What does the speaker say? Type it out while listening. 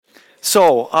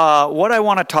So, what I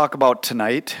want to talk about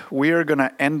tonight, we are going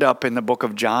to end up in the book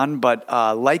of John, but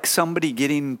like somebody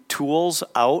getting tools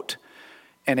out,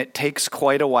 and it takes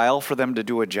quite a while for them to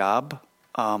do a job,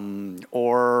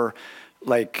 or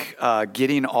like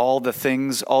getting all the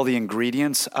things, all the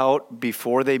ingredients out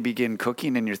before they begin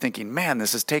cooking, and you're thinking, man,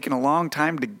 this is taking a long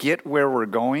time to get where we're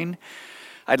going.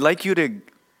 I'd like you to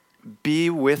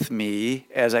be with me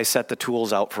as I set the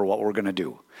tools out for what we're going to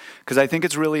do, because I think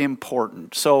it's really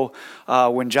important. So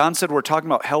when John said we're talking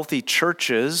about healthy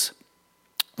churches,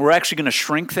 we're actually going to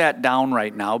shrink that down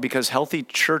right now, because healthy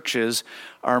churches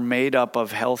are made up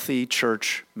of healthy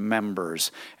church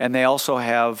members. And they also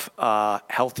have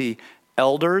healthy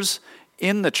elders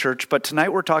in the church. But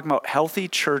tonight we're talking about healthy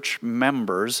church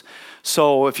members.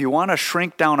 So if you want to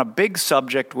shrink down a big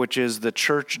subject, which is the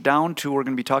church, down to, we're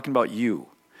going to be talking about you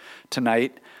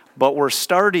tonight. But we're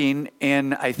starting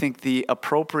in, I think, the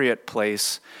appropriate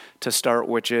place to start,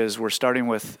 which is we're starting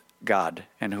with God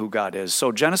and who God is.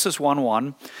 So Genesis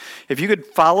 1:1, if you could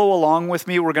follow along with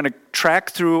me, we're going to track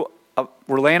through,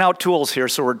 we're laying out tools here,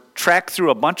 so we're track through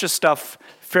a bunch of stuff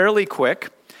fairly quick.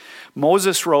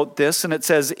 Moses wrote this, and it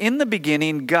says, "In the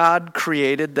beginning, God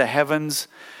created the heavens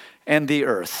and the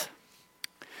earth."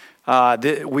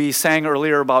 We sang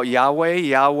earlier about Yahweh.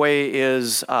 Yahweh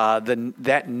is,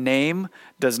 that name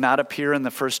does not appear in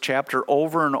the first chapter.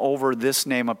 Over and over, this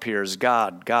name appears.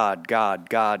 God, God, God,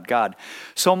 God, God.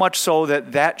 So much so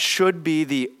that should be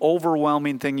the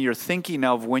overwhelming thing you're thinking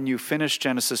of when you finish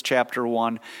Genesis chapter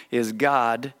 1, is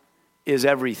God is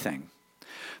everything.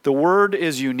 The word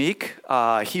is unique.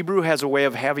 Hebrew has a way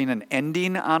of having an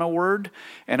ending on a word,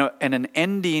 and an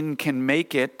ending can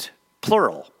make it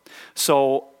plural.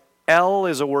 So El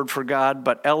is a word for God,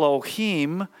 but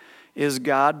Elohim is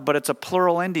God, but it's a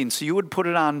plural ending. So you would put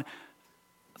it on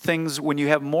things when you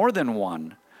have more than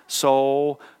one.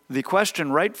 So the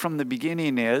question right from the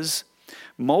beginning is,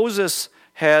 Moses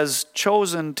has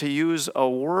chosen to use a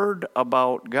word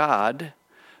about God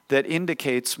that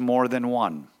indicates more than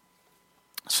one.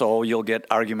 So you'll get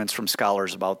arguments from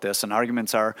scholars about this, and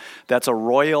arguments are, that's a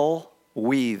royal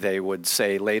we, they would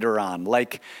say later on.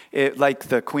 Like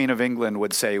the Queen of England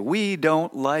would say, we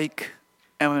don't like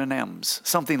M&Ms,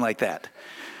 something like that.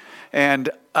 And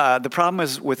the problem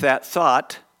is with that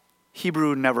thought,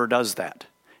 Hebrew never does that.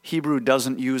 Hebrew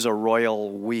doesn't use a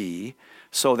royal we,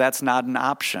 so that's not an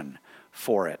option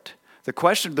for it.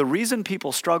 The reason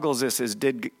people struggle is this, is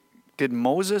did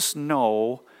Moses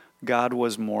know God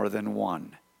was more than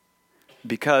one?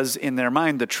 Because in their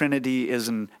mind, the Trinity is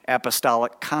an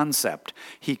apostolic concept.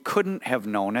 He couldn't have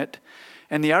known it.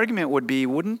 And the argument would be,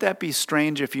 wouldn't that be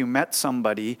strange if you met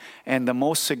somebody and the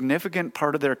most significant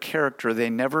part of their character they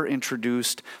never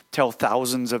introduced till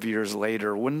thousands of years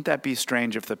later? Wouldn't that be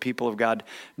strange if the people of God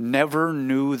never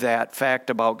knew that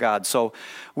fact about God? So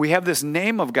we have this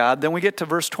name of God. Then we get to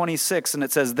verse 26, and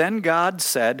it says, "Then God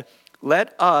said,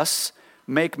 let us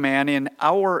make man in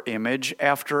our image,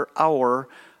 after our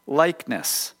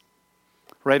likeness."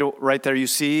 Right there you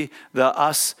see the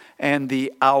us and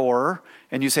the our,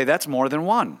 and you say that's more than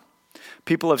one.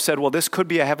 People have said, well, this could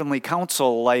be a heavenly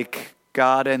council like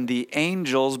God and the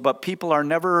angels, but people are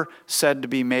never said to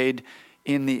be made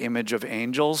in the image of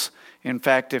angels. In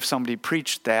fact, if somebody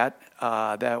preached that,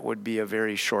 that would be a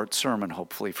very short sermon,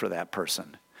 hopefully, for that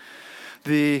person.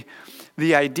 The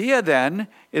idea then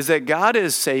is that God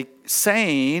is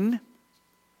saying,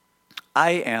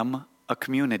 I am a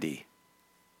community.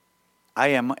 I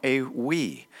am a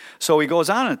we. So he goes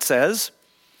on, it says,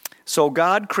 so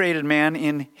God created man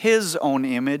in his own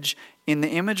image. In the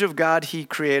image of God he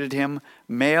created him.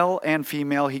 Male and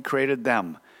female he created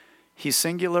them. He's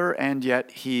singular and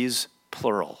yet he's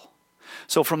plural.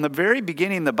 So from the very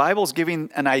beginning, the Bible's giving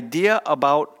an idea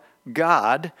about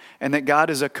God and that God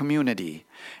is a community.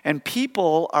 And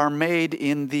people are made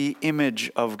in the image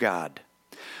of God.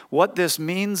 What this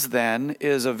means then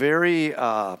is a very,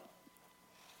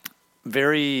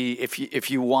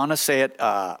 if you want to say it,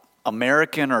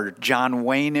 American or John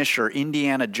Wayne-ish or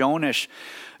Indiana Jones-ish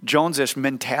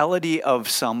mentality of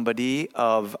somebody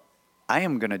of, I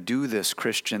am going to do this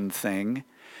Christian thing,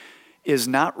 is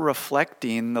not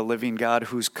reflecting the living God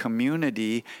whose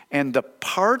community and the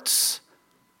parts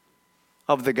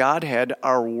of the Godhead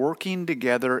are working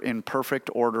together in perfect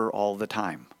order all the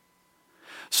time.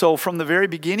 So from the very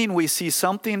beginning, we see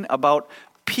something about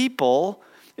people,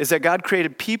 is that God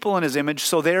created people in his image,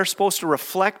 so they are supposed to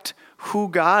reflect who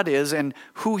God is, and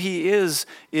who he is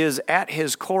at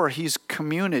his core, he's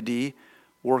community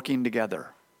working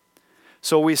together.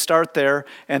 So we start there,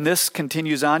 and this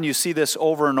continues on. You see this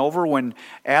over and over when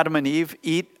Adam and Eve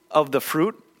eat of the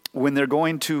fruit. when they're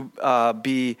going to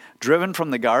be driven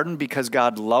from the garden because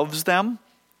God loves them,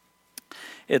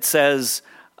 it says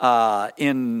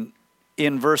in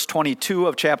verse 22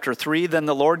 of chapter 3, then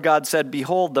the Lord God said,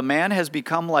 behold, the man has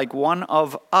become like one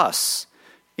of us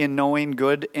in knowing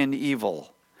good and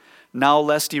evil. Now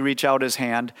lest he reach out his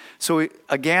hand. So he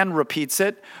again repeats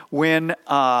it when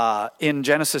in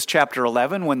Genesis chapter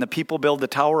 11, when the people build the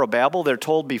Tower of Babel, they're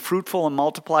told, be fruitful and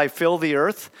multiply, fill the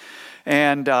earth.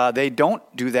 And they don't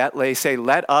do that. They say,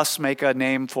 let us make a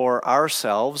name for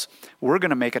ourselves. We're going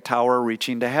to make a tower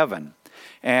reaching to heaven.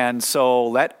 And so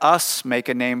let us make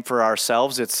a name for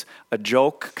ourselves. It's a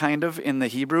joke kind of in the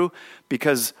Hebrew,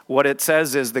 because what it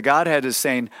says is the Godhead is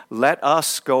saying, let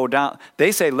us go down.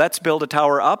 They say, let's build a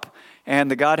tower up.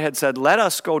 And the Godhead said, let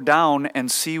us go down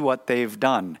and see what they've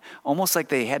done. Almost like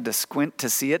they had to squint to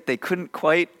see it. They couldn't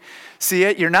quite see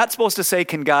it. You're not supposed to say,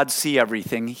 can God see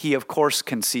everything? He, of course,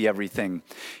 can see everything.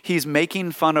 He's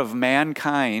making fun of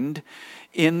mankind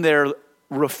in their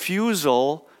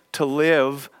refusal to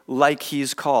live like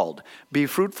he's called. Be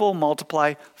fruitful,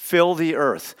 multiply, fill the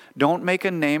earth. Don't make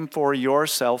a name for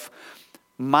yourself.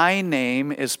 My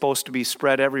name is supposed to be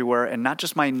spread everywhere, and not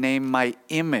just my name, my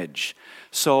image.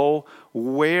 So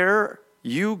where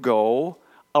you go,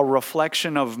 a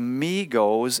reflection of me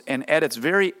goes, and at its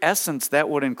very essence, that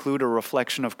would include a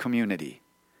reflection of community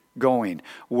going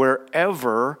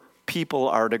wherever people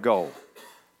are to go.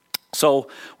 So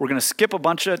we're going to skip a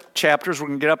bunch of chapters. We're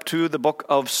going to get up to the book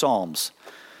of Psalms.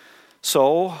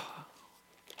 So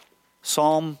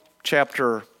Psalm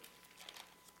chapter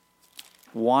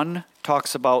 1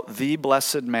 talks about the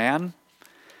blessed man,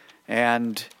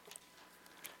 and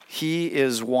he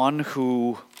is one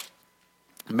who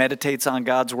meditates on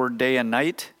God's word day and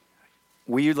night.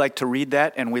 We like to read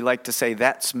that and we like to say,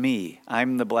 that's me.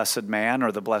 I'm the blessed man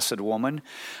or the blessed woman.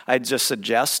 I'd just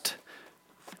suggest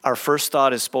our first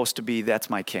thought is supposed to be, that's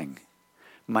my king.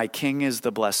 My king is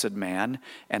the blessed man,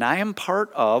 and I am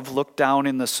part of, look down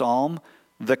in the psalm,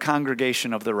 the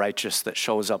congregation of the righteous that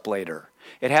shows up later.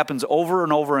 It happens over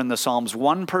and over in the Psalms.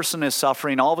 One person is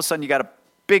suffering, all of a sudden you got a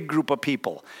big group of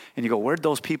people. And you go, where'd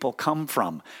those people come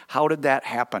from? How did that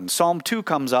happen? Psalm 2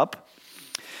 comes up,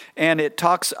 and it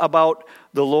talks about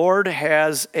the Lord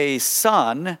has a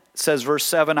son. It says, verse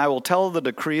 7, I will tell the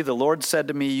decree, the Lord said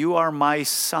to me, you are my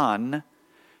son,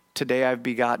 today I've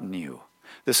begotten you.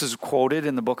 This is quoted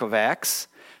in the book of Acts.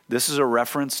 This is a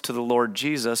reference to the Lord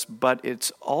Jesus, but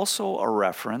it's also a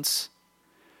reference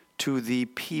to the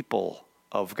people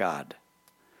of God.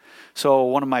 So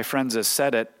one of my friends has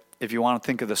said it, if you want to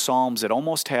think of the Psalms, it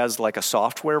almost has like a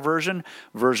software version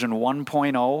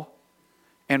 1.0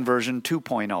 and version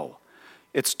 2.0.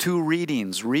 It's two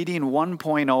readings. Reading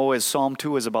 1.0 is Psalm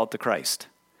 2 is about the Christ.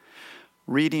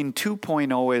 Reading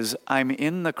 2.0 is I'm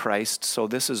in the Christ, so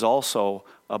this is also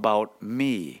about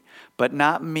me, but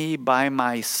not me by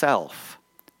myself.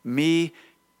 Me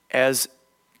as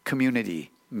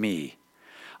community, me.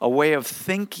 A way of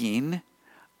thinking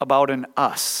about an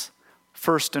us,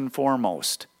 first and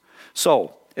foremost.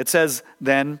 So, it says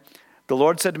then, the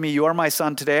Lord said to me, you are my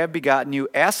son, today I have begotten you.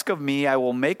 Ask of me, I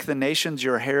will make the nations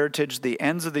your heritage, the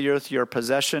ends of the earth your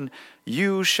possession.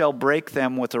 You shall break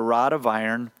them with a rod of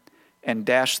iron and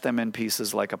dash them in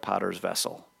pieces like a potter's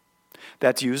vessel.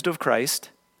 That's used of Christ.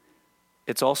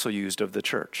 It's also used of the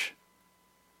church.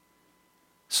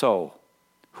 So,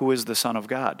 who is the Son of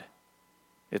God?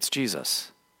 It's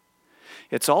Jesus.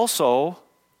 It's also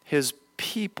his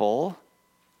people,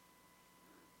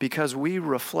 because we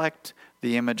reflect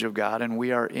the image of God and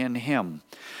we are in him.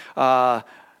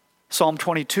 Psalm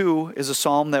 22 is a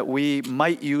psalm that we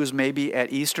might use maybe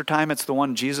at Easter time. It's the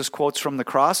one Jesus quotes from the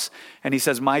cross, and he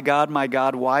says, my God,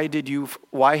 why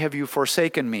have you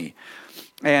forsaken me?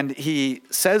 And he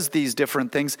says these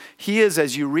different things. He is,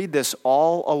 as you read this,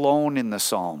 all alone in the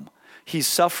psalm. He's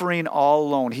suffering all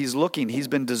alone. He's looking. He's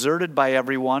been deserted by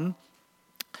everyone.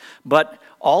 But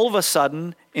all of a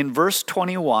sudden, in verse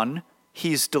 21,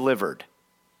 he's delivered.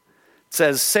 It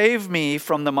says, save me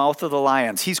from the mouth of the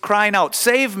lions. He's crying out,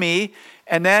 save me,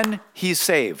 and then he's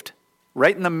saved.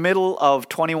 Right in the middle of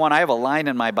 21, I have a line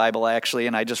in my Bible actually,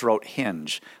 and I just wrote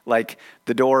hinge, like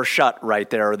the door shut right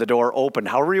there, or the door opened.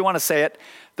 However you want to say it,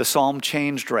 the psalm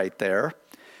changed right there.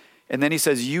 And then he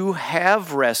says, you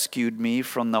have rescued me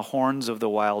from the horns of the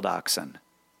wild oxen.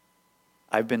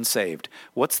 I've been saved.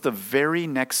 What's the very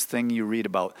next thing you read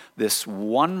about? This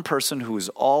one person who's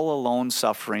all alone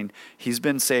suffering. He's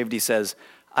been saved. He says,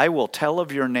 I will tell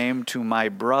of your name to my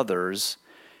brothers.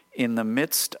 In the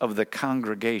midst of the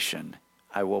congregation,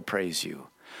 I will praise you.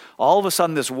 All of a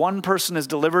sudden, this one person is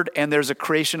delivered, and there's a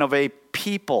creation of a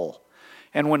people.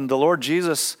 And when the Lord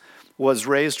Jesus was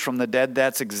raised from the dead,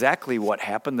 that's exactly what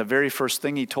happened. The very first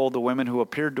thing he told the women who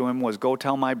appeared to him was, "Go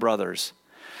tell my brothers."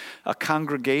 A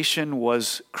congregation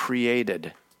was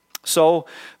created. So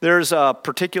there's a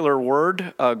particular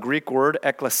word, a Greek word,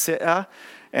 ekklesia,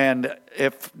 and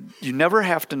if you never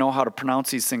have to know how to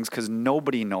pronounce these things because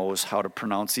nobody knows how to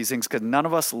pronounce these things because none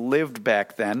of us lived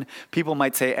back then. People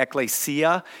might say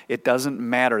ecclesia. It doesn't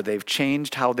matter. They've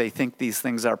changed how they think these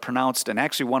things are pronounced. And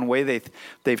actually one way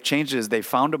they've changed it is they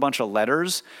found a bunch of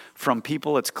letters from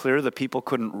people it's clear the people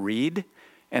couldn't read.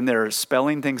 And they're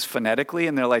spelling things phonetically.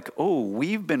 And they're like, oh,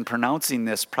 we've been pronouncing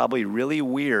this probably really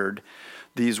weird,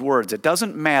 these words. It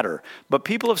doesn't matter. But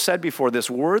people have said before, this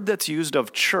word that's used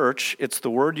of church, it's the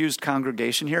word used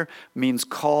congregation here, means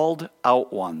called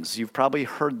out ones. You've probably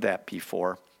heard that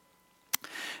before.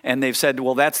 And they've said,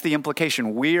 well, that's the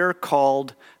implication. We're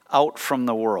called out from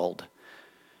the world.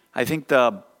 I think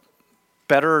the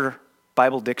better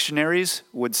Bible dictionaries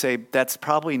would say that's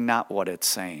probably not what it's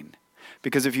saying.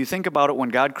 Because if you think about it, when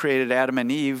God created Adam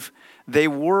and Eve, they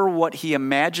were what he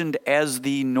imagined as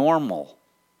the normal.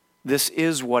 This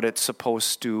is what it's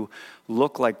supposed to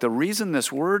look like. The reason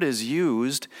this word is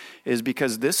used is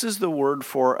because this is the word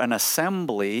for an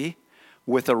assembly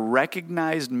with a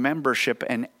recognized membership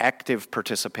and active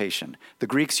participation. The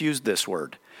Greeks used this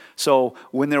word. So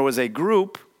when there was a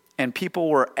group and people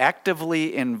were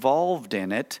actively involved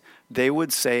in it, they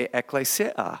would say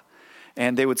ekklesia.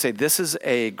 And they would say this is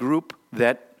a group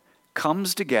that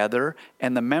comes together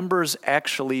and the members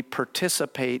actually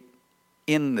participate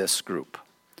in this group.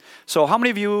 So how many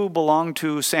of you belong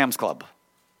to Sam's Club?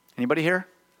 Anybody here?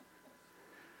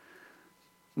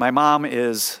 My mom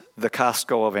is the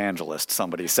Costco evangelist,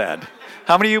 somebody said.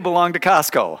 How many of you belong to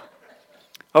Costco?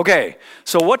 Okay,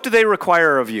 so what do they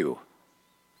require of you?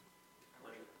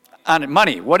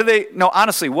 Money.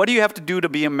 Honestly, what do you have to do to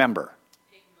be a member?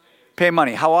 Pay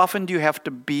money. How often do you have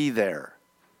to be there?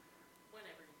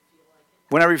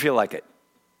 Whenever you feel like it.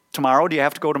 Tomorrow, do you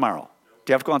have to go tomorrow?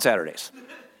 Do you have to go on Saturdays?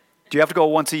 Do you have to go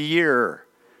once a year?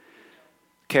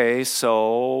 Okay,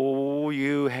 so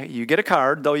you get a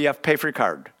card, though you have to pay for your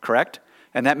card, correct?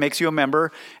 And that makes you a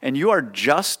member. And you are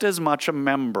just as much a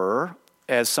member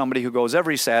as somebody who goes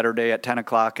every Saturday at 10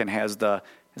 o'clock and has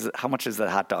how much is the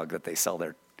hot dog that they sell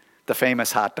there? The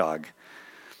famous hot dog.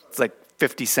 It's like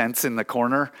 50 cents in the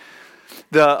corner.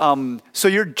 So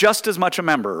you're just as much a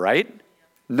member, right?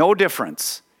 No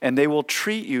difference. And they will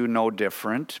treat you no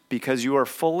different because you are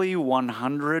fully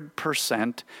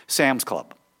 100% Sam's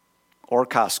Club or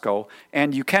Costco,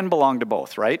 and you can belong to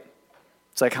both, right?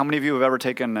 It's like how many of you have ever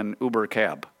taken an Uber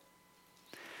cab?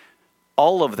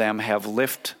 All of them have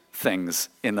lift things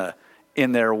in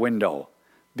their window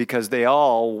because they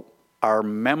all are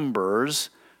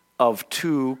members of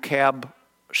two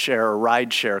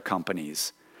ride share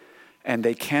companies, and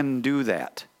they can do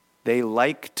that. They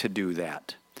like to do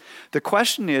that. The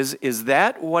question is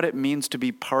that what it means to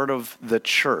be part of the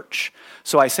church?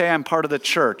 So I say I'm part of the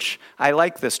church. I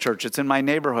like this church. It's in my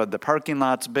neighborhood. The parking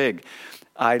lot's big.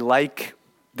 I like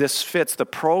this fits. The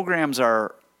programs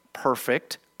are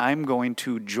perfect. I'm going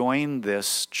to join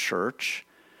this church.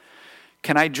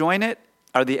 Can I join it?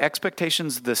 Are the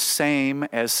expectations the same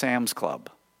as Sam's Club?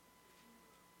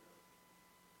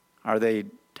 How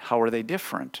are they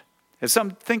different?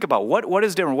 Think about what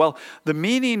is different. Well, the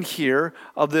meaning here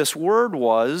of this word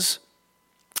was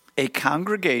a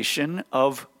congregation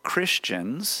of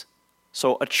Christians,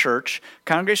 so a church,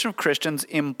 congregation of Christians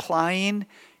implying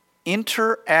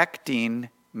interacting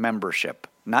membership.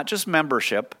 Not just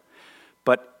membership,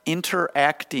 but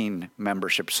interacting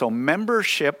membership. So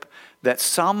membership that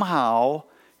somehow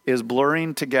is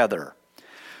blurring together.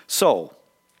 So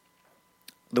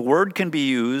the word can be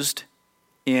used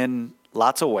in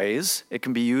lots of ways. It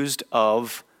can be used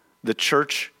of the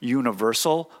church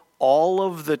universal. All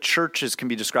of the churches can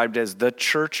be described as the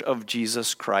Church of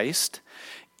Jesus Christ,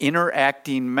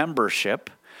 interacting membership.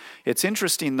 It's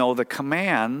interesting, though, the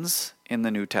commands in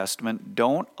the New Testament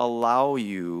don't allow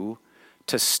you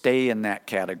to stay in that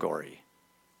category.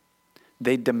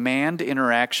 They demand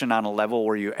interaction on a level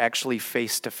where you're actually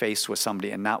face-to-face with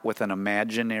somebody and not with an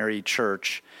imaginary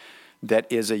church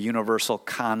that is a universal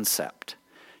concept.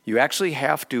 You actually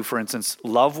have to, for instance,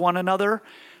 love one another.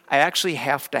 I actually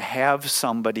have to have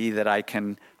somebody that I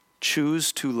can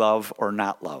choose to love or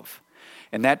not love.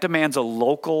 And that demands a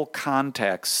local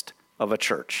context of a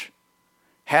church.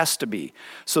 Has to be.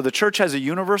 So the church has a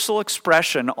universal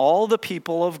expression, all the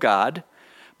people of God,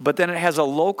 but then it has a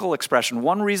local expression.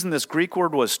 One reason this Greek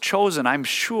word was chosen, I'm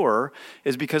sure,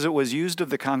 is because it was used of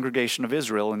the congregation of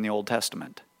Israel in the Old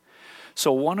Testament.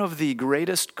 So one of the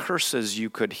greatest curses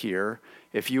you could hear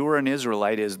if you were an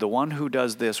Israelite, is the one who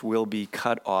does this will be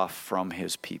cut off from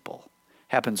his people.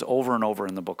 Happens over and over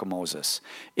in the book of Moses.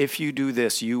 If you do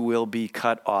this, you will be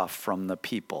cut off from the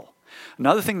people.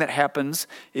 Another thing that happens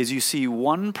is you see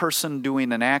one person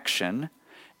doing an action,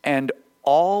 and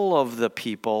all of the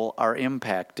people are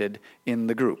impacted in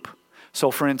the group. So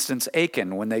for instance,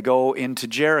 Achan, when they go into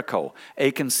Jericho,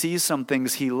 Achan sees some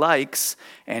things he likes,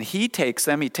 and he takes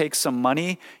them, he takes some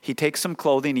money, he takes some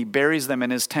clothing, he buries them in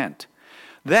his tent.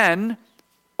 Then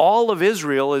all of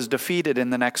Israel is defeated in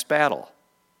the next battle.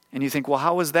 And you think, well,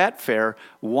 how is that fair?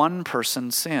 One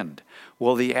person sinned.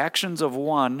 Well, the actions of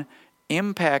one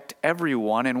impact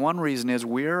everyone, and one reason is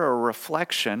we're a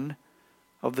reflection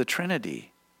of the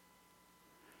Trinity.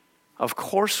 Of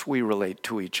course we relate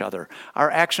to each other.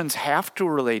 Our actions have to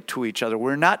relate to each other.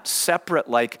 We're not separate,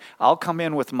 like I'll come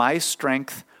in with my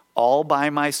strength all by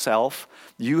myself,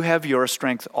 you have your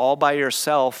strength all by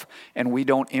yourself, and we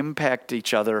don't impact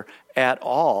each other at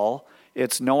all.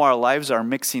 It's no, our lives are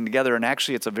mixing together, and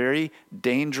actually it's a very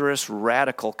dangerous,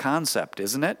 radical concept,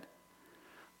 isn't it?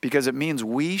 Because it means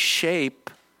we shape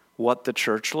what the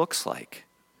church looks like.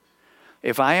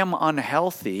 If I am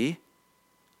unhealthy,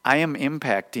 I am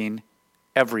impacting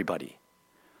everybody.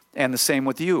 And the same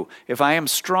with you. If I am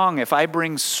strong, if I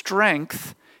bring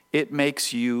strength, it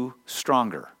makes you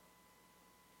stronger.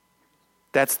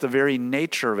 That's the very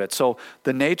nature of it. So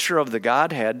the nature of the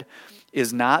Godhead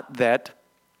is not that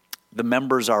the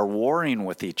members are warring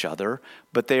with each other,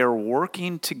 but they are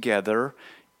working together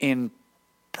in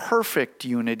perfect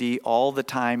unity all the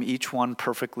time, each one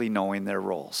perfectly knowing their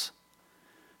roles.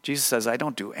 Jesus says, I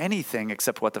don't do anything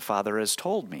except what the Father has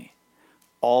told me.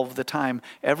 All of the time,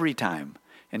 every time.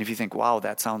 And if you think, wow,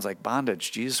 that sounds like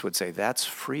bondage, Jesus would say, that's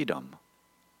freedom.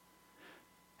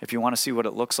 If you want to see what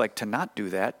it looks like to not do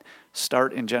that,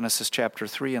 start in Genesis chapter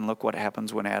 3 and look what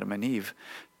happens when Adam and Eve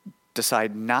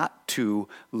decide not to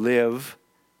live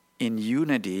in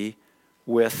unity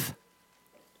with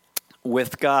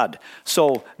God.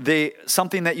 So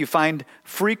something that you find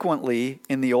frequently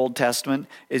in the Old Testament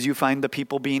is you find the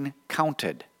people being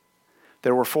counted.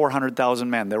 There were 400,000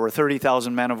 men. There were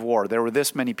 30,000 men of war. There were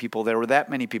this many people. There were that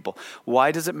many people.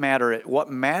 Why does it matter?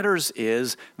 What matters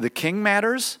is the king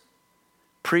matters,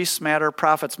 priests matter,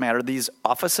 prophets matter, these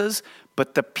offices,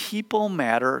 but the people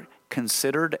matter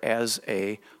considered as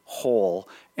a whole.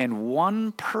 And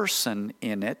one person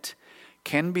in it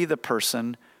can be the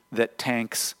person that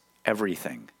tanks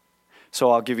everything.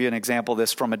 So I'll give you an example of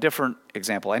this from a different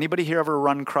example. Anybody here ever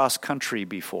run cross country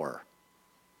before?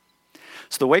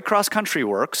 So the way cross country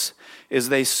works is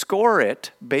they score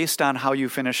it based on how you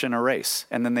finish in a race,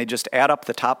 and then they just add up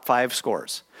the top 5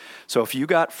 scores. So if you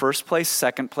got first place,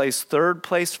 second place, third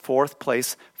place, fourth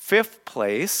place, fifth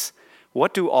place,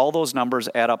 what do all those numbers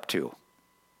add up to?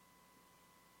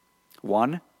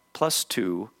 1 plus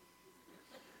 2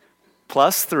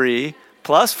 plus 3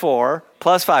 plus 4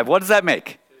 plus 5. What does that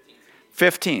make?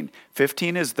 15.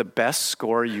 15 is the best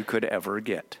score you could ever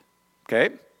get.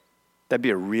 Okay? That'd be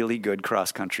a really good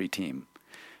cross-country team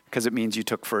because it means you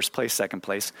took first place, second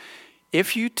place.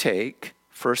 If you take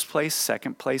first place,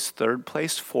 second place, third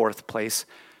place, fourth place,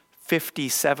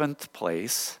 57th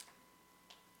place,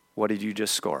 what did you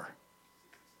just score?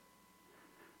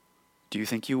 Do you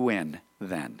think you win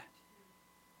then?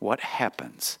 What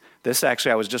happens? This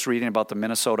actually, I was just reading about the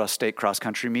Minnesota State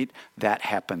cross-country meet. That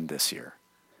happened this year.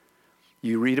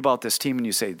 You read about this team and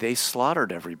you say, they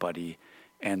slaughtered everybody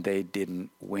and they didn't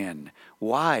win.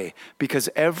 Why? Because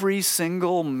every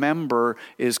single member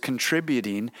is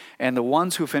contributing, and the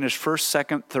ones who finish first,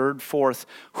 second, third, fourth,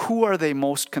 who are they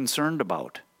most concerned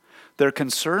about? They're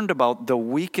concerned about the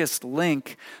weakest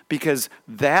link because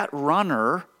that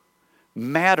runner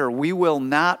matter. We will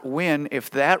not win if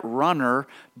that runner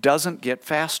doesn't get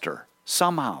faster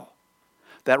somehow.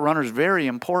 That runner is very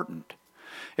important.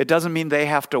 It doesn't mean they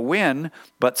have to win,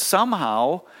 but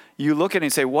somehow you look at it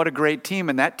and say, what a great team.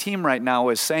 And that team right now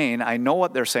is saying, I know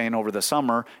what they're saying over the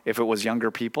summer, if it was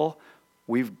younger people,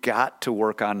 we've got to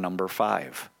work on number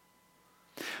 5.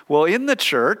 Well, in the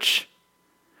church,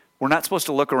 we're not supposed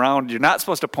to look around. You're not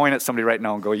supposed to point at somebody right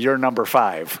now and go, you're number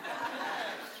 5.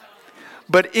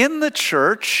 But in the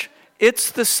church,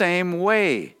 it's the same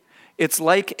way. It's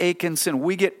like Achan sin.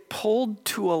 We get pulled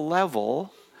to a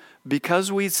level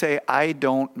because we say, I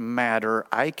don't matter.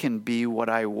 I can be what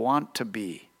I want to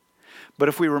be. But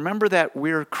if we remember that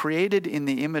we're created in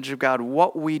the image of God,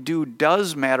 what we do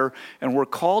does matter, and we're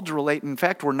called to relate. In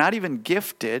fact, we're not even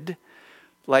gifted,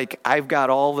 like I've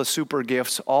got all the super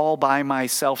gifts all by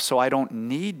myself, so I don't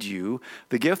need you.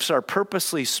 The gifts are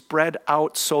purposely spread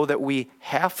out so that we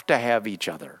have to have each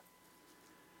other.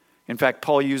 In fact,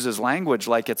 Paul uses language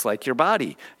like it's like your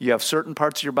body. You have certain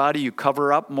parts of your body you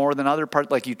cover up more than other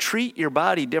parts. Like you treat your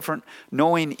body different,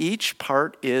 knowing each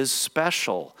part is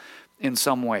special in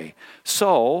some way.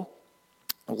 So,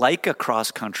 like a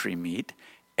cross-country meet,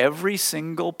 every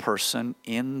single person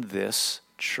in this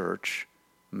church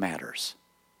matters.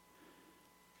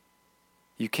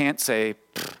 You can't say,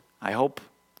 I hope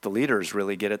the leaders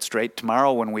really get it straight.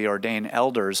 Tomorrow when we ordain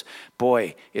elders,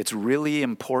 boy, it's really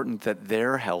important that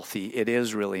they're healthy. It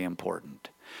is really important.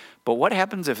 But what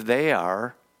happens if they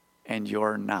are and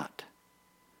you're not?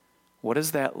 What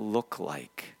does that look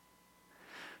like?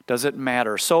 Does it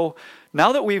matter? So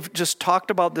now that we've just talked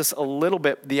about this a little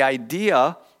bit, the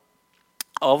idea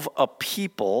of a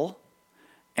people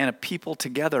and a people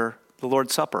together, the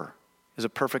Lord's Supper is a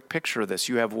perfect picture of this.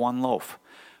 You have one loaf,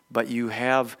 but you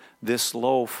have this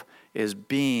loaf is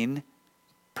being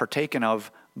partaken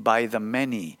of by the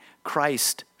many.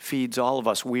 Christ feeds all of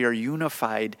us. We are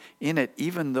unified in it,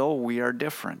 even though we are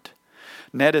different.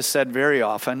 Ned has said very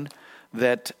often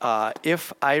that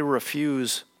if I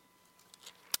refuse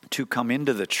to come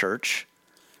into the church,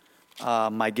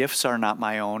 my gifts are not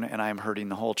my own, and I am hurting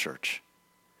the whole church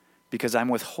because I'm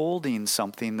withholding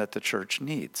something that the church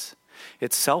needs.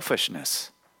 It's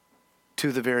selfishness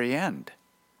to the very end.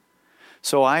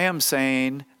 So I am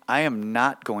saying I am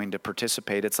not going to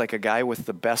participate. It's like a guy with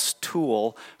the best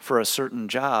tool for a certain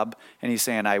job, and he's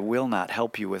saying, I will not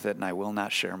help you with it, and I will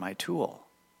not share my tool.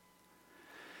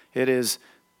 It is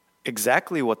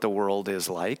exactly what the world is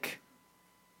like,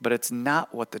 but it's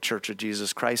not what the Church of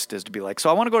Jesus Christ is to be like. So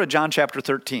I want to go to John chapter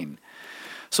 13.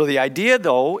 So the idea,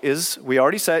 though, is, we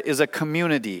already said, is a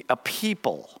community, a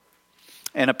people.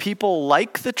 And a people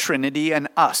like the Trinity and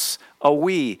us, a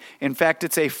we. In fact,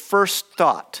 it's a first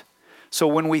thought. So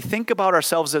when we think about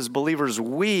ourselves as believers,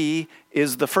 we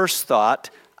is the first thought,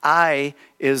 I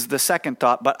is the second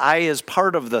thought, but I is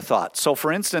part of the thought. So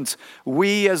for instance,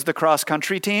 we as the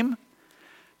cross-country team,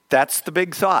 that's the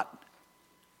big thought.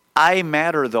 I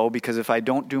matter, though, because if I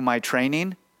don't do my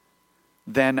training,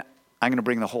 then I'm going to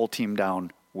bring the whole team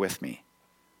down with me.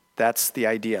 That's the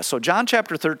idea. So John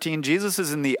chapter 13, Jesus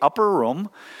is in the upper room,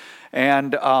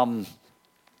 and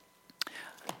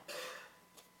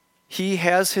he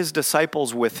has his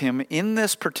disciples with him. In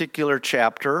this particular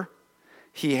chapter,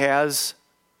 he has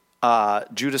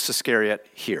Judas Iscariot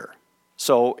here.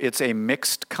 So it's a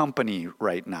mixed company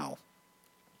right now.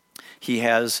 He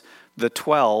has the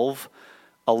 12,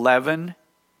 11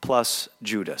 plus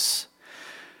Judas.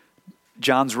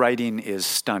 John's writing is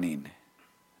stunning.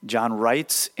 John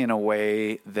writes in a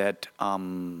way that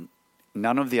none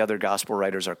of the other gospel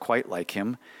writers are quite like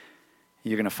him.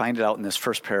 You're going to find it out in this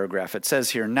first paragraph. It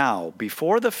says here, now,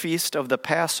 before the feast of the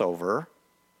Passover,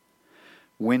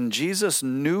 when Jesus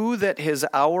knew that his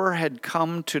hour had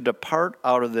come to depart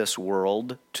out of this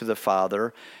world to the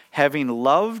Father, having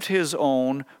loved his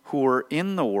own who were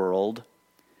in the world,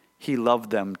 he loved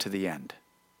them to the end.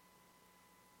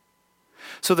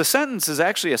 So the sentence is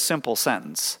actually a simple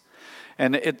sentence.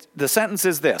 And the sentence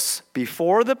is this: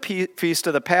 before the feast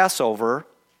of the Passover,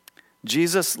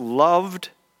 Jesus loved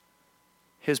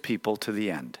his people to the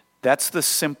end. That's the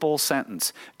simple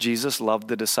sentence. Jesus loved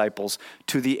the disciples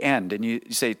to the end. And you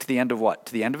say, to the end of what?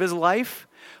 To the end of his life?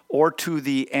 Or to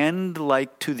the end,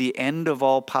 like to the end of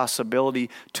all possibility,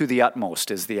 to the utmost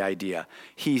is the idea.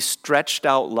 He stretched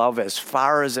out love as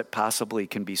far as it possibly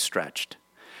can be stretched.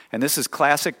 And this is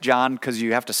classic John, because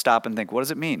you have to stop and think, what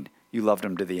does it mean? You loved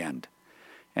him to the end.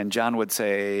 And John would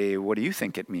say, what do you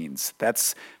think it means?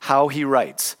 That's how he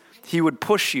writes. He would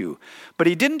push you. But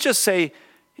he didn't just say,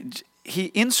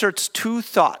 he inserts two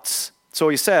thoughts. So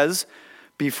he says,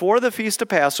 before the feast of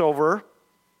Passover,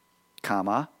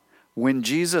 comma, when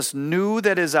Jesus knew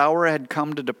that his hour had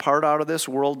come to depart out of this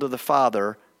world to the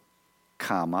Father,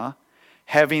 comma,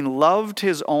 having loved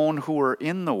his own who were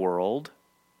in the world,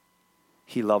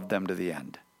 he loved them to the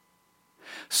end.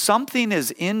 Something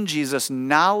is in Jesus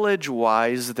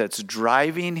knowledge-wise that's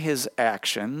driving his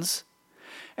actions.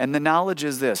 And the knowledge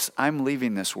is this: I'm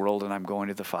leaving this world and I'm going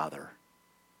to the Father.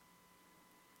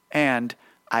 And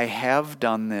I have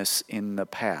done this in the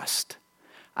past.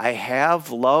 I have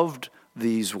loved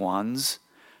these ones.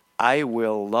 I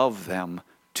will love them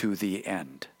to the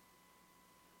end.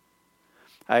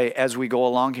 As we go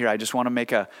along here, I just want to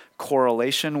make a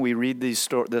correlation. We read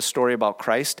this story about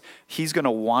Christ. He's going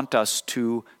to want us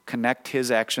to connect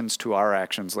his actions to our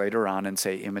actions later on and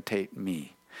say, imitate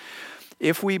me.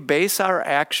 If we base our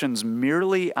actions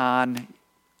merely on,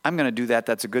 I'm going to do that,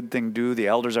 that's a good thing to do, the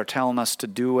elders are telling us to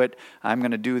do it, I'm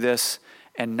going to do this,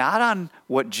 and not on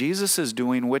what Jesus is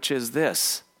doing, which is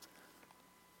this: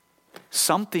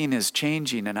 something is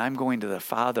changing and I'm going to the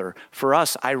Father. For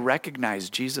us, I recognize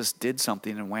Jesus did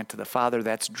something and went to the Father.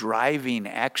 That's driving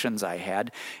actions I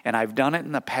had, and I've done it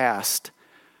in the past,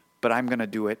 but I'm going to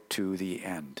do it to the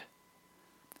end.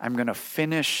 I'm going to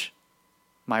finish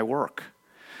my work.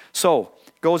 So,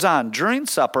 goes on. During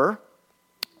supper,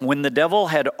 when the devil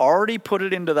had already put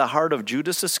it into the heart of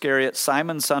Judas Iscariot,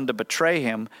 Simon's son, to betray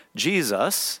him,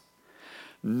 Jesus,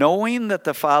 knowing that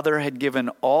the Father had given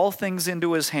all things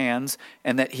into his hands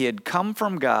and that he had come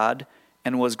from God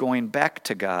and was going back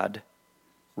to God,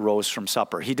 rose from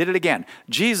supper. He did it again.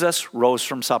 Jesus rose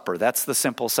from supper. That's the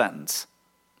simple sentence.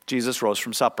 Jesus rose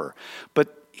from supper.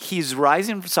 But he's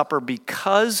rising from supper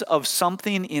because of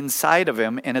something inside of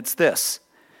him, and it's this.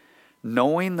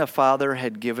 Knowing the Father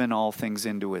had given all things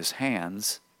into his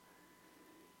hands,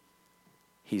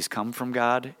 he's come from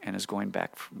God and is going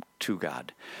back to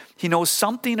God. He knows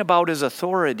something about his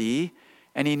authority,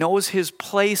 and he knows his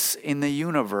place in the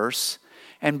universe,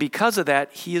 and because of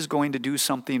that, he is going to do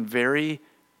something very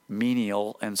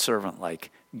menial and servant-like.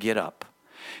 Get up.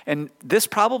 And this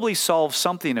probably solves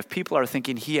something if people are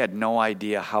thinking he had no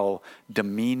idea how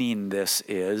demeaning this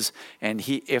is, and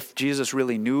if Jesus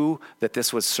really knew that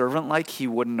this was servant-like, he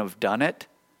wouldn't have done it.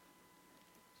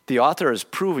 The author is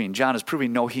proving, John is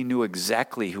proving, no, he knew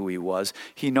exactly who he was.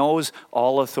 He knows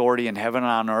all authority in heaven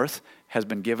and on earth has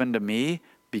been given to me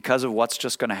because of what's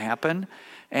just going to happen,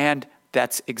 and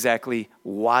that's exactly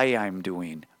why I'm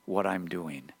doing what I'm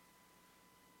doing.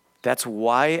 That's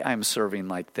why I'm serving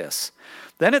like this.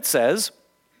 Then it says,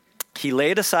 he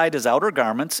laid aside his outer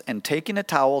garments and taking a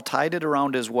towel tied it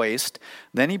around his waist.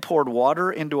 Then he poured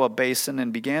water into a basin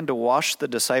and began to wash the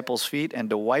disciples' feet and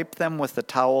to wipe them with the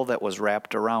towel that was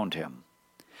wrapped around him.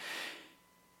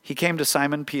 He came to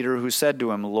Simon Peter, who said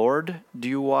to him, Lord, do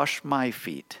you wash my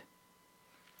feet?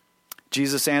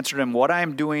 Jesus answered him, what I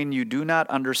am doing you do not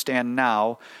understand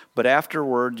now, but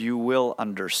afterward you will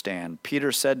understand.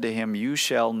 Peter said to him, you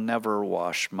shall never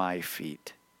wash my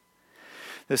feet.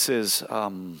 This is,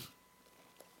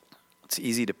 it's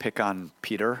easy to pick on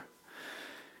Peter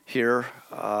here.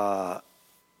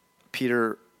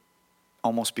 Peter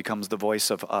almost becomes the voice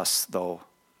of us, though,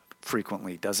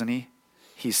 frequently, doesn't he?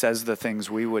 He says the things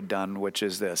we would done, which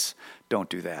is this, don't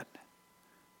do that.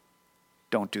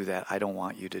 Don't do that. I don't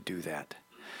want you to do that.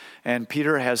 And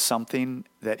Peter has something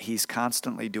that he's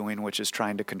constantly doing, which is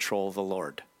trying to control the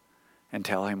Lord and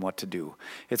tell him what to do.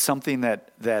 It's something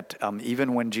that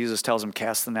even when Jesus tells him,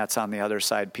 cast the nets on the other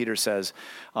side, Peter says,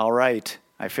 all right,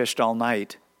 I fished all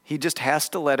night. He just has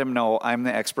to let him know, I'm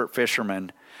the expert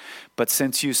fisherman, but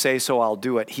since you say so, I'll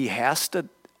do it. He has to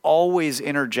always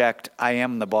interject, I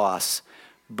am the boss,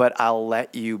 but I'll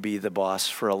let you be the boss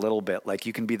for a little bit. Like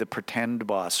you can be the pretend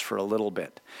boss for a little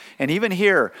bit. And even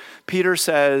here, Peter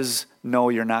says, no,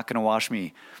 you're not going to wash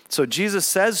me. So Jesus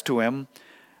says to him,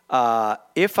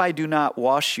 if I do not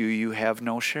wash you, you have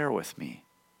no share with me.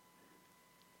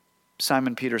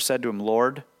 Simon Peter said to him,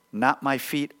 Lord, not my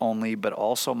feet only, but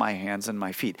also my hands and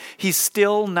my feet. He's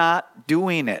still not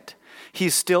doing it.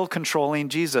 He's still controlling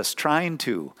Jesus, trying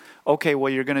to. Okay,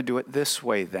 well, you're going to do it this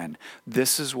way then.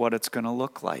 This is what it's going to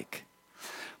look like.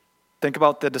 Think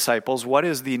about the disciples. What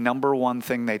is the number one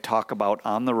thing they talk about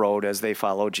on the road as they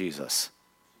follow Jesus?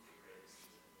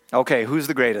 Okay, who's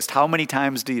the greatest? How many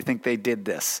times do you think they did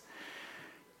this?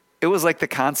 It was like the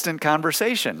constant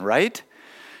conversation, right?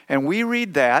 And we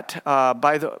read that,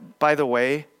 by the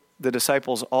way, the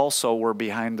disciples also were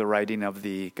behind the writing of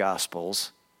the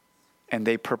Gospels, and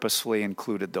they purposefully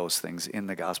included those things in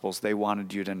the Gospels. They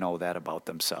wanted you to know that about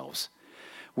themselves.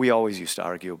 We always used to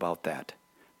argue about that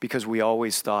because we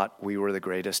always thought we were the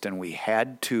greatest and we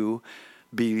had to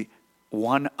be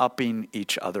one-upping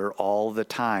each other all the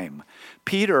time.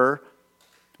 Peter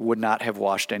would not have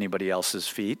washed anybody else's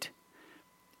feet,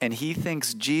 and he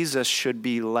thinks Jesus should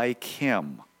be like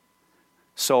him.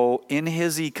 So in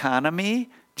his economy,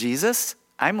 Jesus,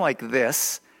 I'm like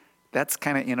this. That's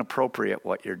kind of inappropriate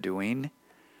what you're doing.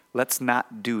 Let's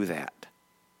not do that,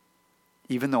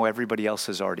 even though everybody else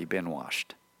has already been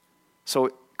washed.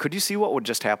 So could you see what would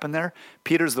just happen there?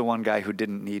 Peter's the one guy who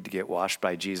didn't need to get washed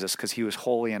by Jesus because he was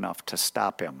holy enough to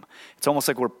stop him. It's almost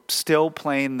like we're still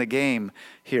playing the game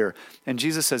here. And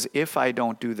Jesus says, if I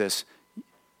don't do this,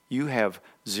 you have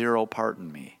zero part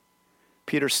in me.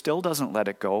 Peter still doesn't let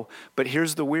it go, but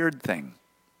here's the weird thing.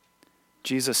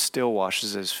 Jesus still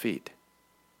washes his feet.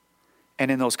 And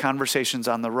in those conversations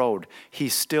on the road, he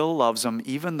still loves them,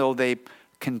 even though they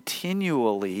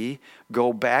continually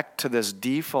go back to this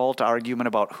default argument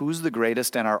about who's the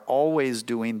greatest and are always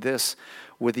doing this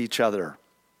with each other.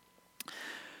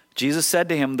 Jesus said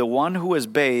to him, the one who is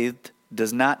bathed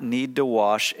does not need to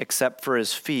wash except for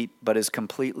his feet, but is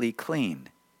completely clean.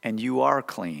 And you are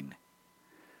clean,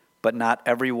 but not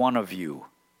every one of you.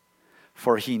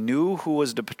 For he knew who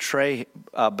was to betray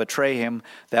him.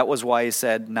 That was why he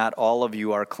said, not all of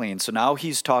you are clean. So now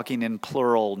he's talking in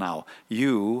plural now.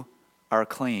 You are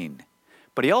clean.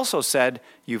 But he also said,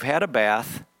 you've had a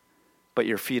bath, but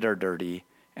your feet are dirty,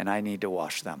 and I need to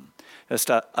wash them. Just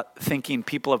thinking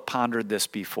people have pondered this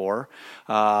before.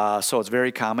 So it's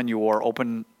very common. You wore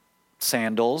open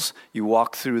sandals, you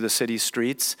walk through the city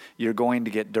streets, you're going to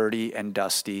get dirty and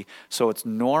dusty. So it's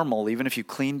normal, even if you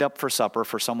cleaned up for supper,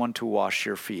 for someone to wash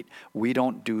your feet. We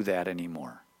don't do that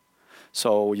anymore.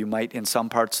 So you might in some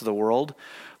parts of the world,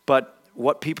 but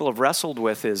what people have wrestled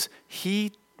with is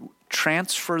he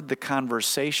transferred the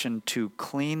conversation to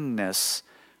cleanness,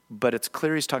 but it's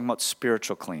clear he's talking about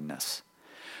spiritual cleanness.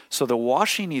 So the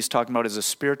washing he's talking about is a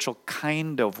spiritual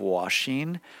kind of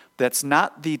washing that's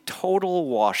not the total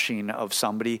washing of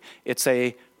somebody. It's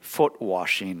a foot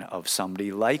washing of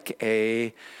somebody, like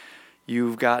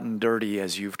you've gotten dirty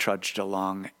as you've trudged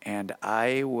along, and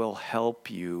I will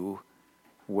help you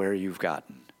where you've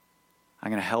gotten. I'm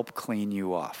going to help clean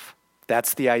you off.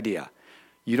 That's the idea.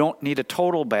 You don't need a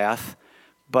total bath,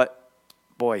 but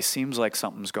boy, seems like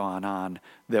something's gone on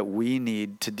that we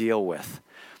need to deal with.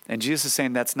 And Jesus is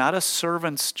saying that's not a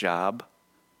servant's job.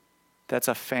 That's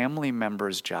a family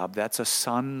member's job. That's a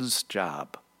son's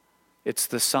job. It's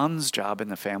the son's job in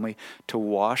the family to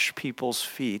wash people's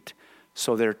feet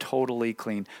so they're totally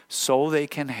clean, so they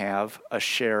can have a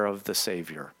share of the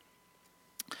Savior.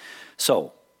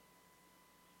 So,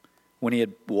 when he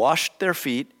had washed their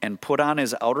feet and put on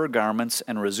his outer garments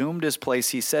and resumed his place,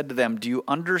 he said to them, do you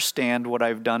understand what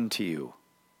I've done to you?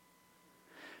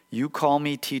 You call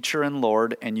me teacher and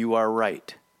Lord, and you are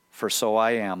right, for so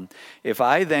I am. If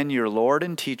I then, your Lord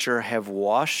and teacher, have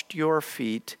washed your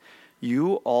feet,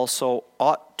 you also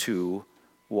ought to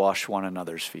wash one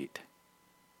another's feet.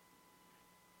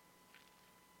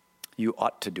 You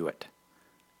ought to do it.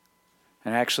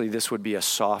 And actually, this would be a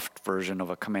soft version of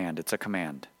a command. It's a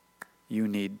command. You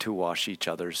need to wash each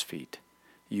other's feet.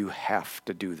 You have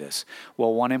to do this.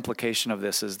 Well, one implication of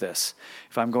this is this.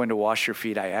 If I'm going to wash your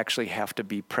feet, I actually have to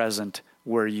be present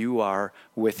where you are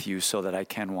with you so that I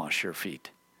can wash your feet.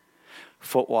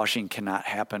 Foot washing cannot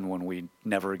happen when we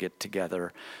never get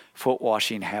together. Foot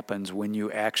washing happens when you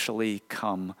actually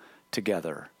come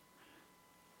together.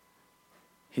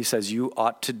 He says you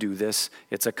ought to do this.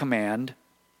 It's a command.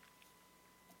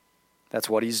 That's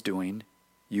what he's doing.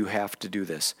 You have to do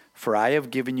this. For I have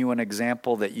given you an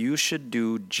example that you should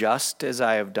do just as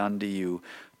I have done to you.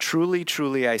 Truly,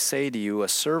 truly, I say to you, a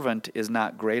servant is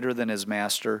not greater than his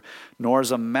master, nor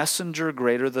is a messenger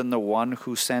greater than the one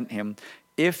who sent him.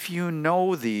 If you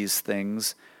know these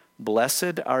things,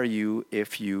 blessed are you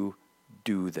if you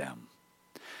do them.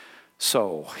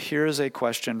 So, here's a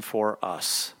question for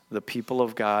us, the people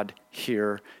of God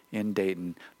here in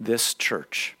Dayton. This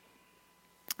church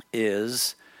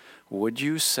is... Would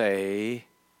you say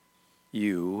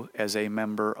you, as a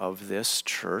member of this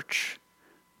church,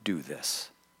 do this?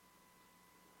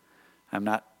 I'm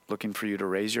not looking for you to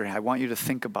raise your hand. I want you to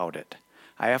think about it.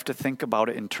 I have to think about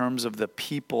it in terms of the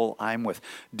people I'm with.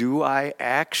 Do I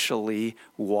actually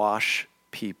wash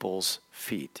people's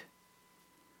feet?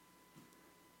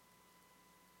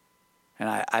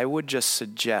 And I would just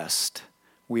suggest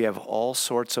we have all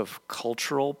sorts of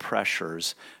cultural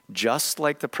pressures, just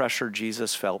like the pressure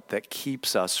Jesus felt, that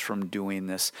keeps us from doing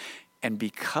this. And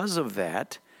because of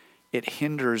that, it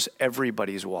hinders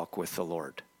everybody's walk with the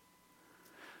Lord.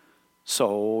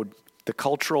 So the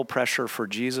cultural pressure for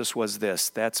Jesus was this: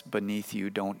 that's beneath you,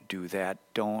 don't do that.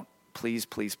 Don't, please,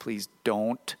 please, please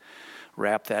don't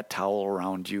wrap that towel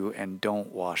around you and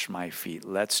don't wash my feet.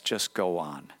 Let's just go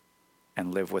on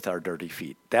and live with our dirty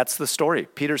feet. That's the story.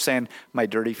 Peter's saying, my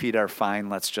dirty feet are fine,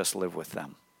 let's just live with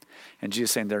them. And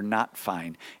Jesus saying, they're not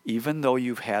fine. Even though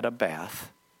you've had a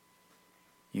bath,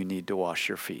 you need to wash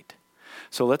your feet.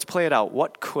 So let's play it out.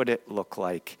 What could it look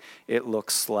like? It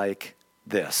looks like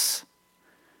this.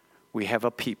 We have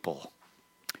a people.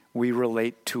 We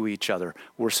relate to each other.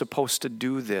 We're supposed to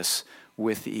do this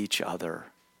with each other.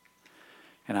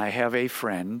 And I have a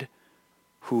friend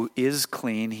who is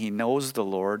clean. He knows the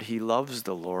Lord. He loves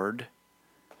the Lord.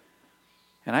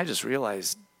 And I just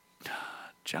realized,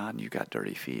 John, you got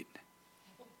dirty feet.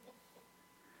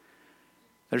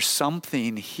 There's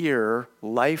something here,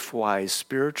 life-wise,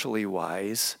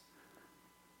 spiritually-wise,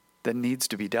 that needs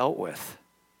to be dealt with.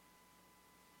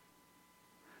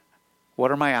 What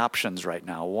are my options right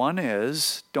now? One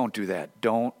is, don't do that.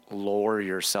 Don't lower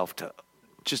yourself to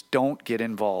Just don't get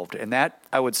involved. And that,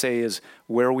 I would say, is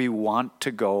where we want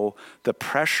to go. The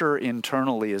pressure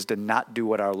internally is to not do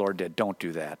what our Lord did. Don't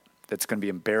do that. That's going to be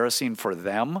embarrassing for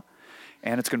them,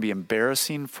 and it's going to be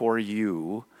embarrassing for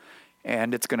you,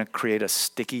 and it's going to create a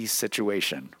sticky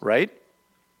situation, right?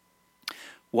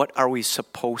 What are we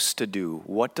supposed to do?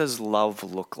 What does love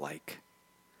look like?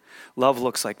 Love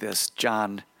looks like this.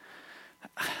 John,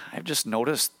 I've just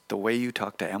noticed the way you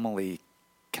talk to Emily.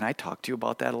 Can I talk to you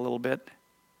about that a little bit?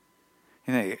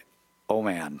 And they, oh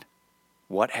man,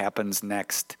 what happens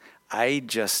next? I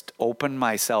just opened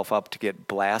myself up to get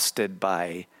blasted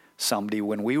by somebody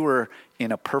when we were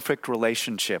in a perfect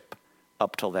relationship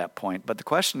up till that point. But the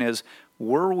question is,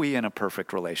 were we in a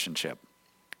perfect relationship?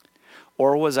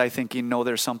 Or was I thinking, no,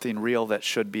 there's something real that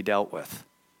should be dealt with?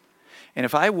 And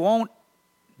if I won't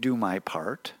do my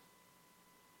part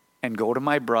and go to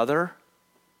my brother,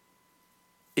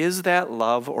 is that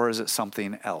love or is it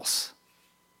something else?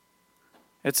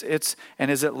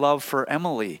 And is it love for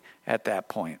Emily at that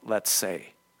point, let's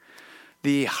say?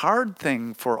 The hard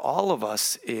thing for all of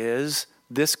us is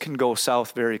this can go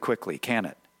south very quickly, can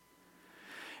it?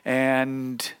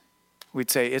 And we'd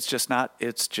say it's just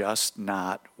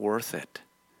not worth it.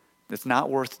 It's not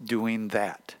worth doing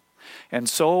that. And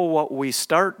so what we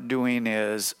start doing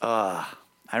is, I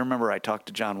remember I talked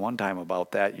to John one time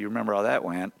about that. You remember how that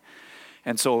went?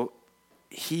 And so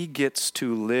he gets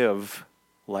to live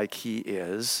like he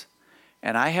is,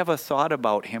 and I have a thought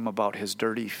about him, about his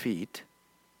dirty feet,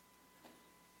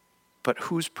 but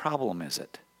whose problem is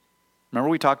it? Remember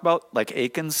we talked about, like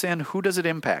Achan's sin, who does it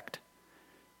impact?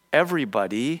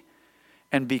 Everybody.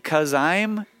 And because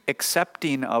I'm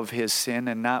accepting of his sin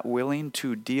and not willing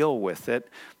to deal with it,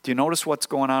 do you notice what's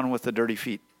going on with the dirty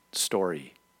feet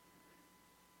story?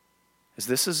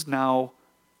 This is now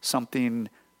something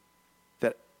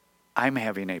that I'm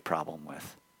having a problem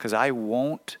with, because I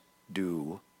won't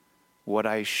do what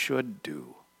I should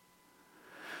do.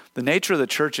 The nature of the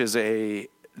church is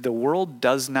the world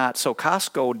does not, so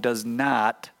Costco does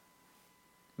not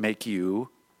make you,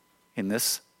 in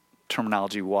this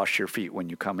terminology, wash your feet when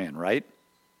you come in, right?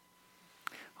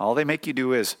 All they make you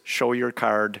do is show your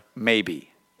card,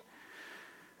 maybe.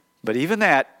 But even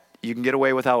that, you can get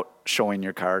away without showing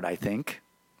your card, I think.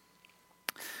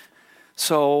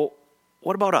 So,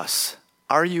 what about us?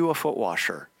 Are you a foot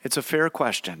washer? It's a fair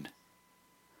question.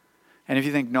 And if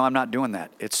you think, no, I'm not doing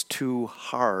that, it's too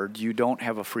hard, you don't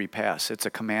have a free pass. It's a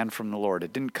command from the Lord.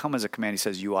 It didn't come as a command. He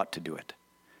says you ought to do it.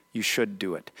 You should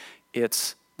do it.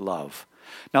 It's love.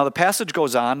 Now the passage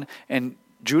goes on, and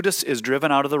Judas is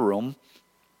driven out of the room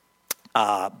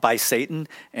by Satan,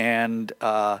 and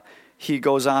he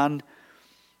goes on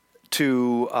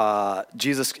to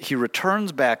Jesus. He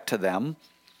returns back to them,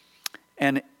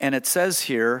 and it says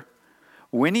here,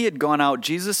 when he had gone out,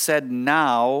 Jesus said,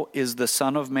 now is the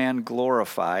Son of Man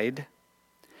glorified,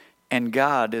 and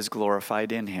God is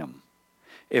glorified in him.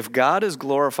 If God is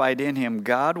glorified in him,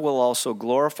 God will also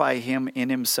glorify him in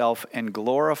himself and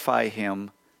glorify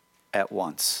him at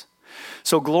once.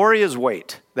 So glory is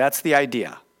weight. That's the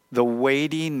idea. The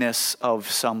weightiness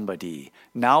of somebody.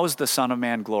 Now is the Son of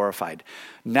Man glorified.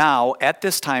 Now, at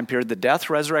this time period, the death,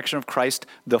 resurrection of Christ,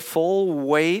 the full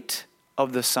weight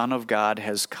of the Son of God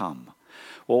has come.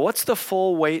 Well, what's the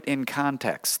full weight in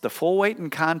context? The full weight in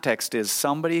context is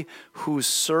somebody who's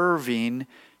serving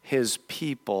his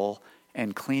people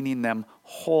and cleaning them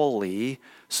holy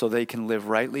so they can live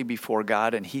rightly before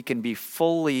God and he can be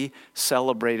fully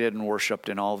celebrated and worshiped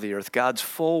in all the earth. God's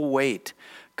full weight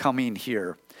coming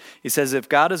here. He says, if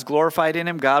God is glorified in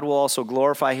him, God will also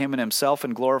glorify him in himself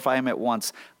and glorify him at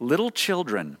once. Little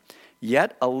children,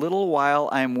 yet a little while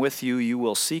I am with you, you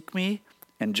will seek me.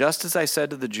 And just as I said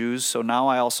to the Jews, so now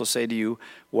I also say to you,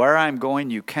 where I am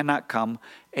going you cannot come.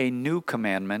 A new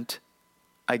commandment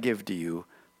I give to you,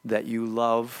 that you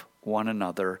love one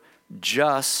another,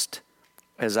 just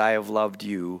as I have loved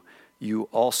you, you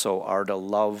also are to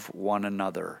love one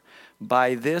another.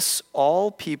 By this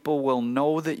all people will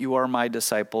know that you are my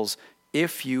disciples,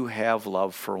 if you have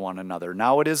love for one another.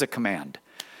 Now it is a command.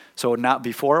 So not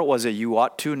before it was a you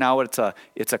ought to, now it's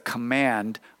a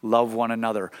command, love one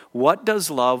another. What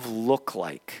does love look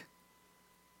like?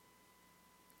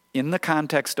 In the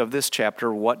context of this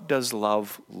chapter, what does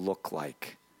love look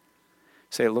like?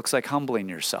 Say it looks like humbling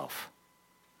yourself.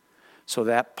 So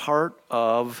that part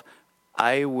of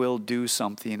I will do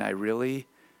something I really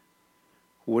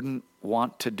wouldn't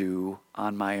want to do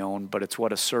on my own, but it's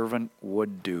what a servant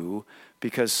would do,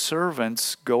 because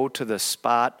servants go to the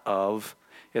spot of,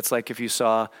 it's like if you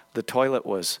saw the toilet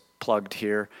was plugged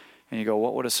here and you go,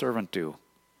 what would a servant do?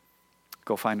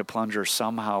 Go find a plunger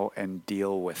somehow and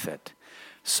deal with it.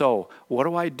 So, what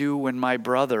do I do when my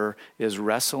brother is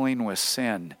wrestling with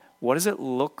sin? What does it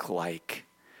look like?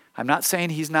 I'm not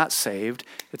saying he's not saved.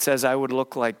 It says I would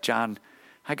look like, John,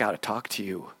 I got to talk to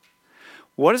you.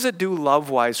 What does it do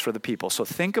love-wise for the people? So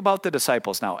think about the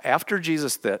disciples. Now, after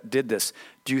Jesus did this,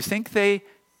 do you think they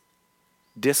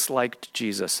disliked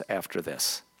Jesus after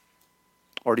this?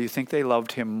 Or do you think they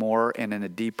loved him more and in a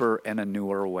deeper and a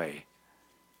newer way?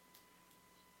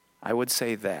 I would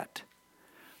say that.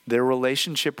 Their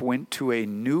relationship went to a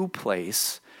new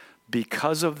place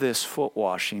because of this foot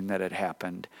washing that had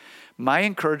happened. My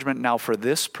encouragement now for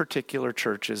this particular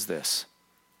church is this.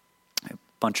 A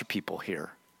bunch of people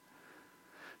here.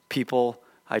 People,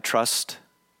 I trust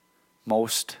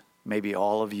most, maybe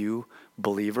all of you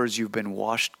believers, you've been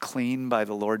washed clean by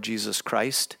the Lord Jesus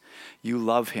Christ. You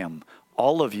love him.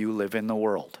 All of you live in the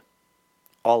world.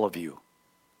 All of you,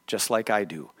 just like I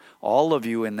do. All of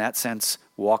you, in that sense,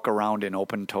 walk around in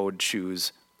open-toed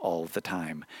shoes all the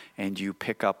time, and you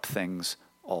pick up things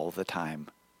all the time.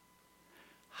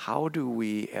 How do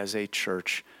we, as a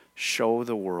church, show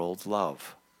the world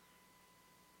love?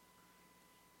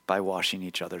 By washing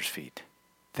each other's feet.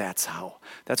 That's how.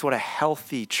 That's what a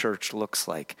healthy church looks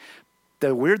like.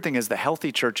 The weird thing is the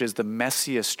healthy church is the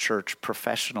messiest church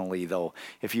professionally, though,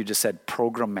 if you just said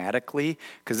programmatically,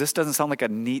 because this doesn't sound like a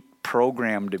neat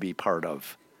program to be part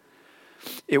of.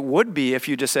 It would be if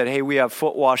you just said, hey, we have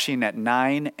foot washing at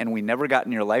 9 and we never got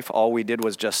in your life. All we did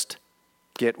was just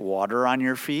get water on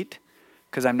your feet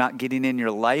because I'm not getting in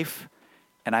your life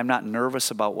and I'm not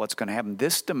nervous about what's going to happen.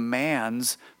 This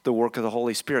demands the work of the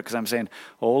Holy Spirit because I'm saying,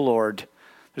 oh, Lord,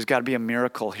 there's got to be a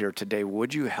miracle here today.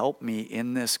 Would you help me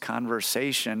in this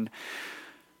conversation?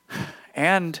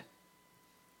 And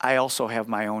I also have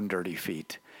my own dirty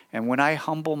feet. And when I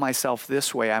humble myself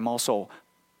this way, I'm also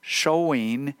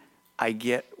showing I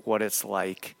get what it's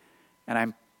like, and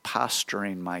I'm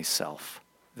posturing myself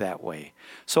that way.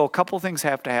 So a couple things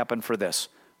have to happen for this.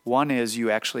 One is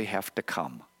you actually have to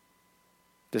come.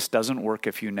 This doesn't work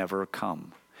if you never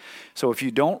come. So if you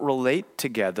don't relate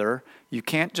together, you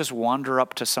can't just wander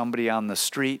up to somebody on the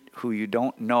street who you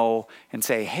don't know and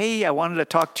say, hey, I wanted to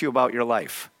talk to you about your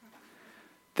life.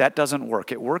 That doesn't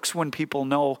work. It works when people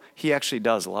know he actually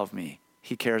does love me.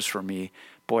 He cares for me.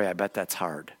 Boy, I bet that's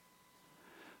hard.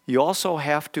 You also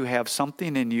have to have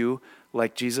something in you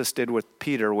like Jesus did with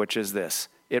Peter, which is this.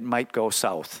 It might go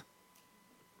south.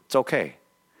 It's okay.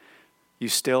 You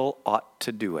still ought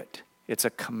to do it. It's a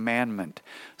commandment.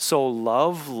 So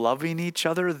loving each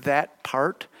other, that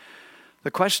part.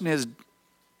 The question is,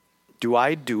 do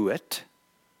I do it?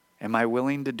 Am I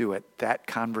willing to do it? That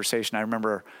conversation. I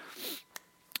remember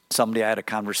somebody I had a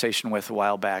conversation with a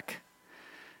while back,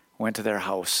 went to their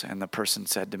house, and the person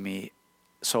said to me,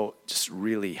 so just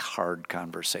really hard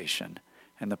conversation.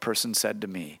 And the person said to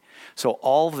me, so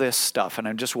all this stuff, and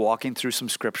I'm just walking through some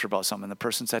scripture about something, and the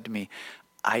person said to me,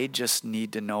 I just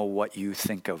need to know what you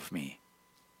think of me.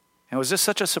 And it was just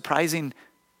such a surprising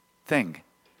thing.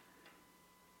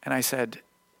 And I said,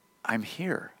 I'm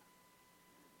here.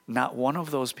 Not one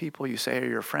of those people you say are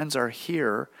your friends are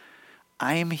here.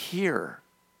 I'm here.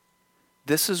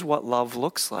 This is what love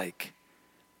looks like.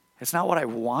 It's not what I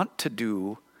want to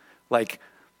do. Like,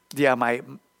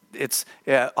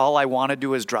 all I want to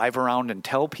do is drive around and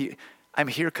tell people, I'm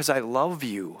here because I love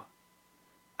you.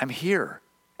 I'm here.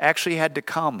 Actually had to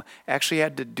come. Actually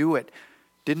had to do it.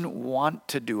 Didn't want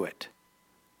to do it.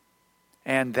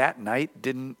 And that night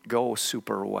didn't go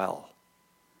super well.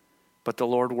 But the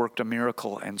Lord worked a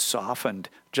miracle and softened,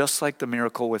 just like the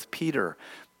miracle with Peter.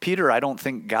 Peter, I don't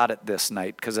think, got it this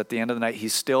night, because at the end of the night,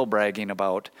 he's still bragging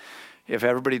about, if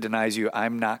everybody denies you,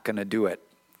 I'm not going to do it.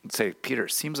 And say, Peter,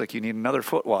 it seems like you need another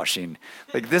foot washing.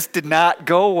 Like, this did not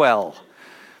go well.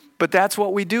 But that's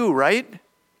what we do, right?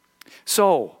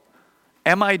 So,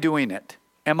 am I doing it?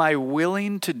 Am I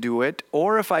willing to do it?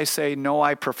 Or if I say, no,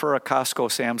 I prefer a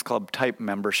Costco Sam's Club type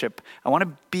membership, I want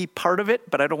to be part of it,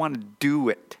 but I don't want to do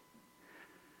it.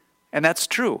 And that's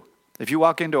true. If you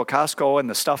walk into a Costco and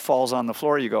the stuff falls on the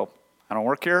floor, you go, I don't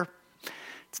work here.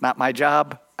 It's not my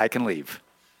job. I can leave.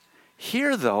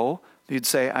 Here, though, you'd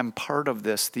say, I'm part of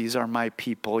this. These are my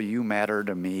people. You matter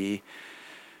to me.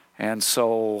 And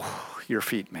so your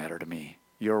feet matter to me.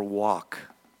 Your walk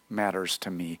matters to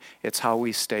me. It's how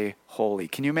we stay holy.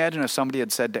 Can you imagine if somebody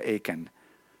had said to Achan,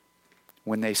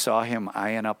 when they saw him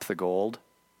eyeing up the gold,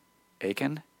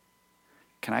 Achan,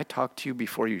 can I talk to you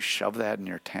before you shove that in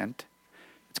your tent?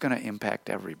 It's going to impact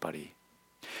everybody.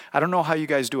 I don't know how you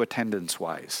guys do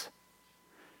attendance-wise,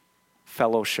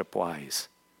 fellowship-wise,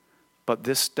 but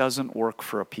this doesn't work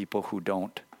for a people who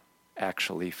don't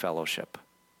actually fellowship.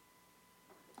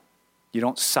 You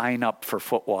don't sign up for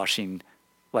foot washing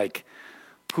Like,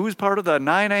 who's part of the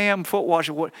 9 a.m. foot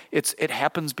washing? It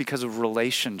happens because of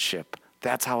relationship.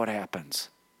 That's how it happens.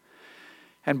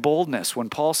 And boldness. When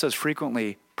Paul says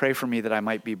frequently, pray for me that I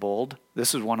might be bold,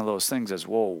 this is one of those things as,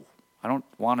 whoa, I don't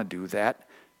want to do that.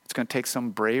 It's going to take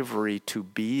some bravery to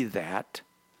be that,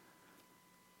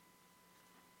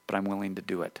 but I'm willing to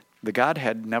do it. The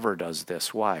Godhead never does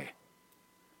this. Why?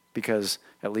 Because,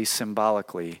 at least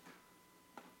symbolically,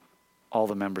 all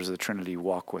the members of the Trinity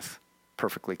walk with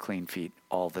perfectly clean feet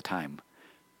all the time.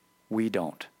 We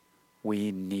don't.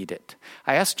 We need it.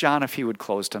 I asked John if he would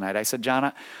close tonight. I said,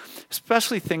 John,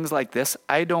 especially things like this,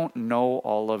 I don't know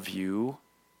all of you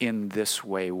in this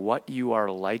way, what you are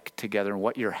like together and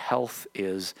what your health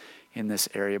is in this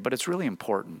area, but it's really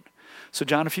important. So,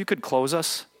 John, if you could close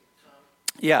us.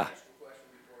 Yeah.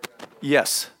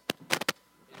 Yes.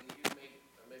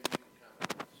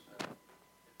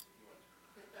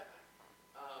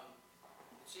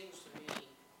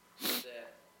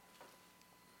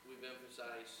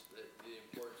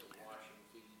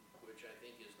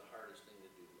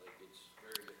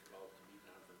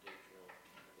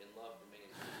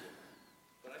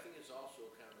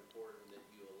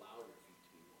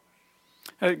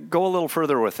 Go a little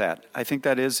further with that. I think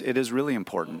it is really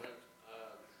important.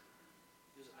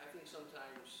 Because I think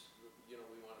sometimes, we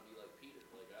want to be like Peter.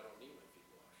 Like, I don't need my feet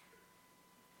washed.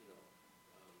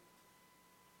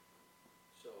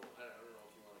 So I don't know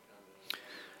if you want to comment on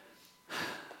that.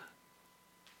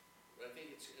 But I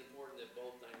think it's important that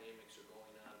both dynamics are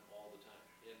going on all the time.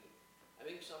 And I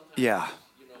think sometimes, Yeah.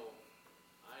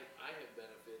 I have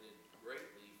benefited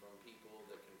greatly from people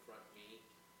that confront me,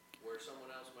 where someone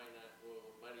else might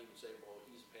even say, well,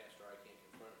 he's a pastor, I can't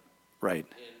confront him. Right.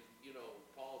 And,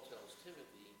 Paul tells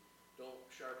Timothy, don't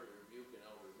sharply rebuke an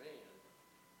elder man.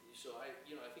 So I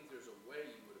think there's a way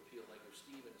you would appeal, like if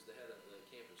Stephen's the head of the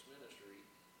campus ministry,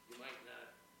 you might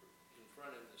not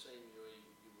confront him the same way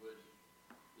you would,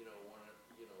 want to,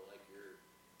 like your,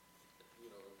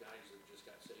 guys that just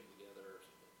got saved together or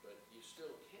something, but you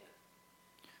still can.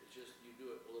 It's just, you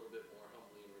do it a little bit more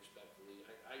humbly and respectfully.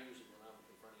 I usually, when I'm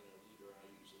confronting a leader, I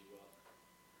usually,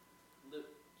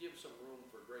 give some room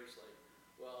for grace, like,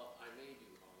 well, I may be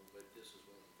wrong, but this is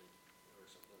what I'm thinking, or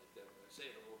something like that. But I say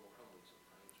it a little more humbly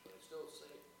sometimes, but I still say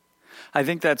it. I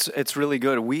think it's really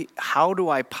good. How do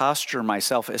I posture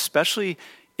myself, especially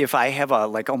if I have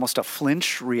almost a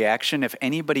flinch reaction? If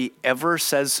anybody ever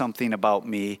says something about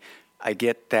me, I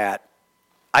get that.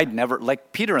 I'd never,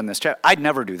 like Peter in this chapter, I'd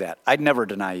never do that. I'd never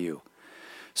deny you.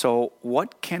 So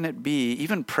what can it be,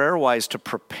 even prayer-wise, to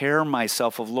prepare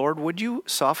myself of, Lord, would you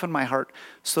soften my heart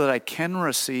so that I can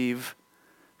receive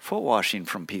foot washing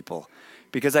from people?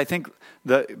 Because I think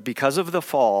because of the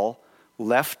fall,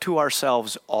 left to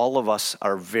ourselves, all of us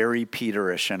are very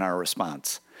Peterish in our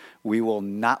response. We will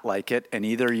not like it, and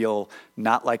either you'll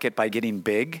not like it by getting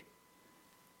big,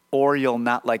 or you'll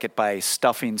not like it by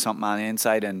stuffing something on the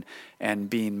inside and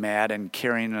being mad and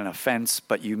carrying an offense,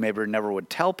 but you maybe never would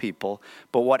tell people.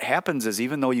 But what happens is,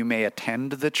 even though you may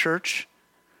attend the church,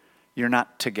 you're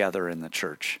not together in the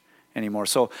church anymore.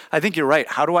 So I think you're right.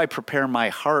 How do I prepare my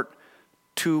heart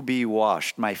to be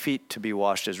washed? My feet to be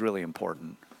washed is really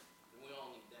important. And we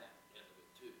all need that end of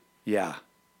it too. Yeah.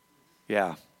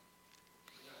 Yeah.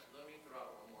 Let me throw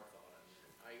out one more thought on there.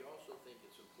 I also think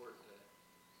it's important to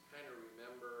kind of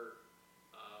remember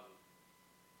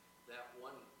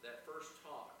that first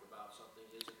talk about something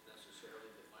isn't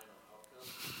necessarily the final outcome.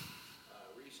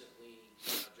 Recently,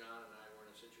 John and I were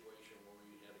in a situation where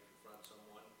we had to confront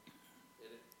someone,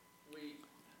 and we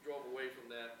drove away from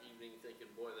that evening thinking,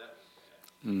 boy, that was bad.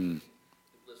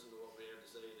 Listen to what we had to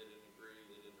say. They didn't agree.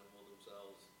 They didn't humble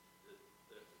themselves.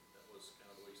 That was kind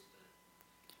of a waste of time.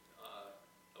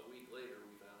 A week later,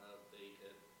 we found out they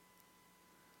had,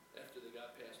 after they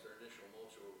got past their initial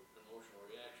emotional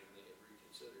reaction, they had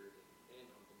reconsidered and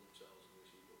humbled themselves and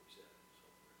received what we said and so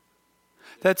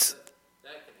forth.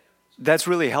 That can happen. That's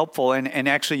really helpful, and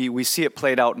actually we see it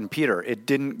played out in Peter. It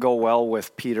didn't go well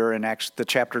with Peter, and actually the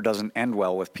chapter doesn't end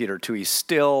well with Peter too. He's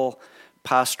still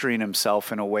posturing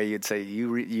himself in a way you'd say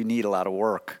you need a lot of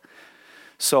work.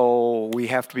 So we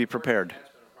have to be prepared.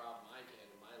 That's been a problem I've had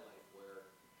in my life, where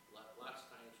lots of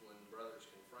times when brothers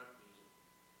confront me,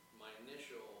 my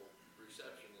initial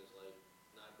reception is like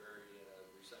not very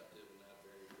receptive and not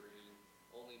very agreeing,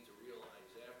 only to realize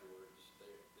afterwards they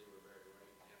were very right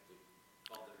and have to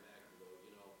call them back and go,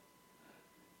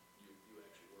 you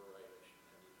actually were right. I should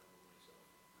have humbled myself.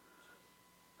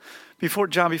 Before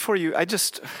you,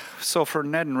 so for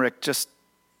Ned and Rick, just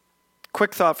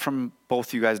quick thought from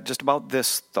both you guys, just about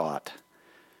this thought.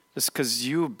 Just because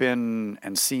you've been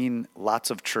and seen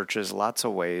lots of churches, lots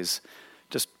of ways,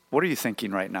 just What are you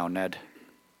thinking right now, Ned?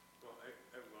 Well, I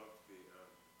love the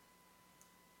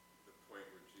point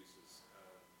where Jesus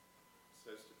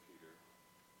says to Peter,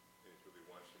 and he's really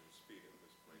washing his feet at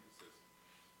this point, he says,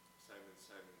 Simon,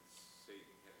 Simon,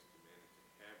 Satan has demanded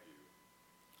to have you,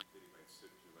 that he might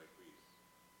sift you like wheat.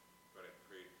 But I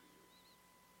prayed for you,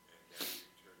 and now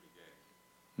you've turned again.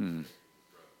 Hmm.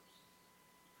 Brothers,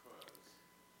 because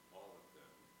all of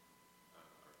them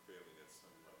are failing at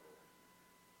some level.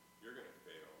 You're going to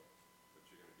fail, but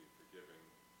you're going to be forgiving.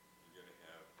 You're going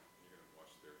to wash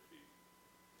their feet.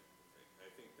 I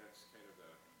think that's kind of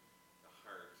the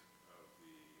heart of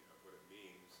what it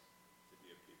means to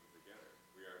be a people together.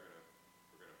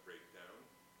 We're going to break down.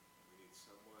 We need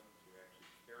someone to actually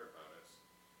care about us,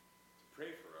 to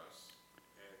pray for us,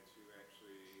 and to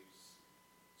actually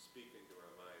speak into our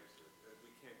lives. That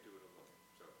we can't do it alone.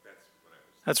 So that's what I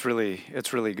was.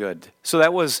 It's really good. So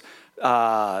that was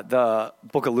the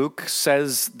book of Luke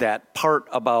says that part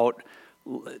about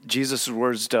Jesus'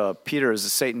 words to Peter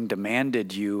is Satan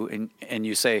demanded you, and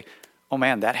you say, oh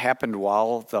man, that happened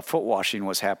while the foot washing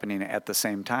was happening at the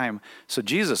same time. So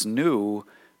Jesus knew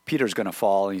Peter's going to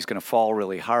fall, and he's going to fall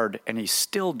really hard, and he's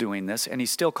still doing this, and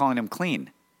he's still calling him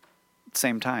clean at the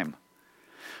same time.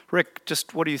 Rick,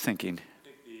 just what are you thinking?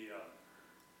 I think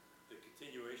the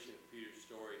continuation of Peter's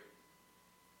story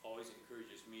always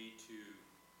encourages me to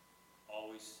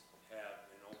always have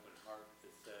an open heart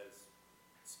that says,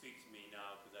 speak to me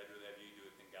now, because I'd rather have you do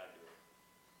it than God do it.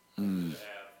 I'd rather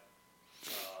have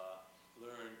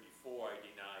learned before I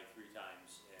deny 3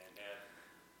 times and have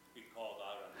be called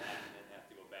out on that and then have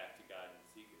to go back to God and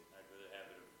seek it. I'd rather have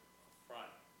it up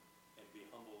front and be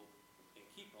humble and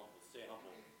keep humble, stay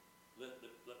humble.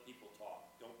 Let people talk.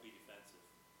 Don't be defensive.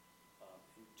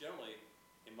 And generally,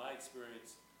 in my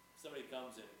experience, somebody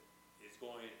comes and is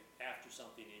going after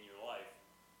something in your life,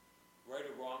 right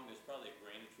or wrong, there's probably a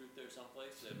grain of truth there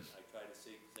someplace that I try to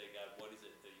say, God, what is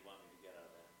it that you want me to get out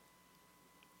of that?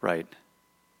 Right.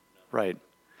 Right.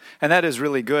 And that is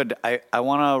really good. I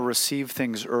want to receive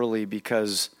things early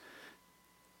because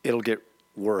it'll get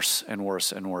worse and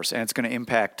worse and worse. And it's going to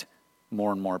impact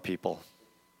more and more people.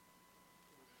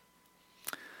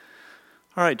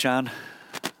 All right, John.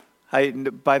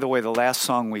 By the way, the last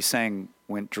song we sang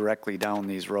went directly down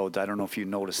these roads. I don't know if you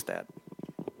noticed that.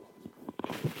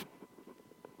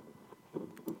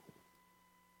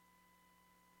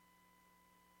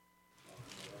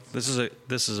 This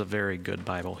is a very good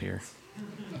Bible here.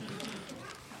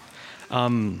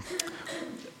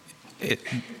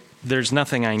 There's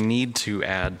nothing I need to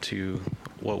add to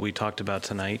what we talked about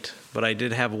tonight, but I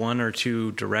did have 1 or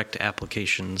 2 direct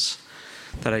applications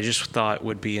that I just thought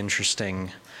would be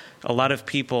interesting. A lot of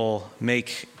people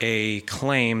make a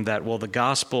claim that, well, the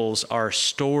Gospels are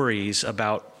stories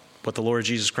about what the Lord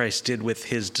Jesus Christ did with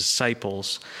his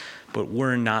disciples, but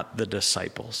we're not the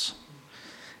disciples.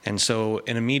 And so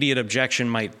an immediate objection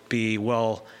might be,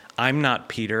 well, I'm not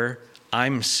Peter,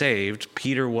 I'm saved.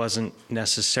 Peter wasn't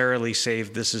necessarily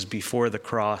saved. This is before the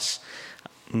cross.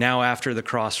 Now after the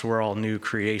cross, we're all new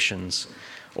creations.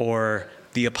 Or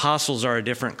the apostles are a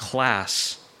different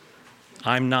class.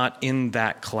 I'm not in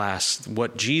that class.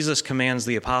 What Jesus commands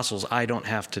the apostles, I don't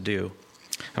have to do.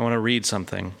 I want to read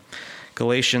something.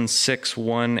 Galatians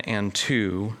 6:1 and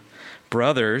 2.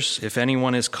 Brothers, if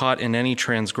anyone is caught in any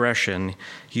transgression,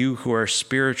 you who are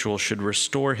spiritual should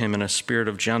restore him in a spirit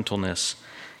of gentleness.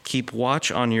 Keep watch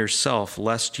on yourself,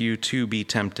 lest you too be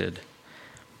tempted.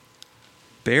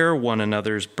 Bear one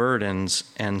another's burdens,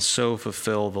 and so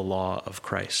fulfill the law of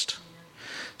Christ.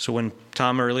 So when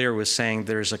Tom earlier was saying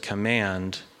there's a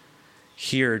command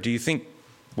here, do you think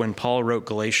when Paul wrote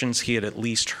Galatians, he had at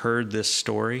least heard this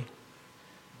story?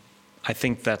 I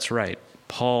think that's right.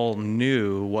 Paul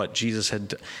knew what Jesus had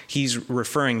done. He's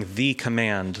referring the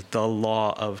command, the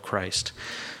law of Christ.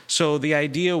 So the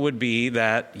idea would be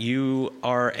that you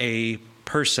are a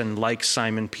person like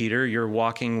Simon Peter, you're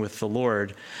walking with the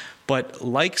Lord, but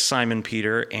like Simon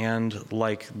Peter and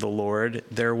like the Lord,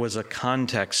 there was a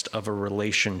context of a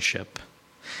relationship.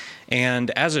 And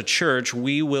as a church,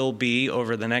 we will be,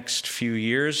 over the next few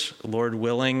years, Lord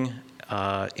willing,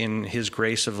 in his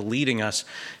grace of leading us,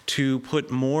 to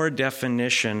put more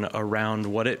definition around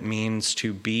what it means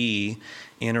to be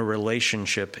in a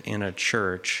relationship in a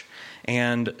church.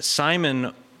 And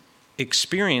Simon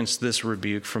experienced this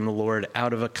rebuke from the Lord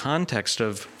out of a context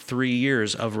of 3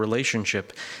 years of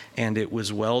relationship, and it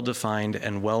was well defined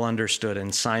and well understood,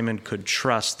 and Simon could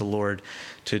trust the Lord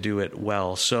to do it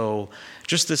well. So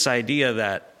just this idea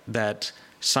that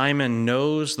Simon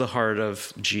knows the heart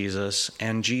of Jesus,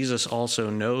 and Jesus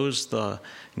also knows the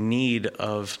need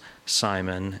of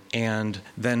Simon. And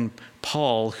then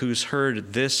Paul, who's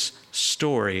heard this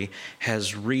story,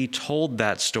 has retold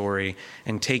that story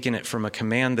and taken it from a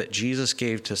command that Jesus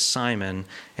gave to Simon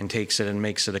and takes it and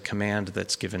makes it a command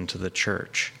that's given to the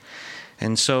church.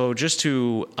 And so just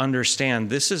to understand,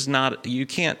 this is not, you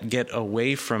can't get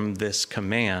away from this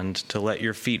command to let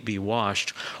your feet be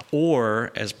washed,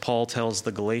 or, as Paul tells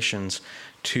the Galatians,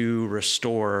 to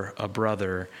restore a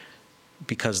brother,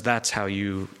 because that's how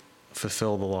you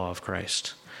fulfill the law of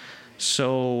Christ.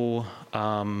 So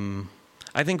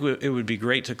I think it would be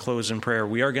great to close in prayer.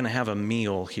 We are going to have a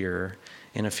meal here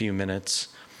in a few minutes,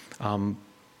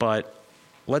 but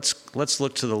let's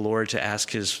look to the Lord to ask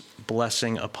his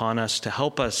blessing upon us, to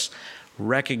help us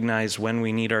recognize when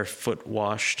we need our feet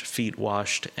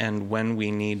washed, and when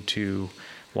we need to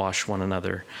wash one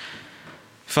another.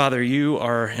 Father, you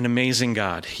are an amazing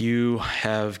God. You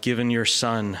have given your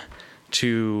Son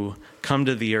to come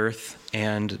to the earth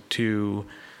and to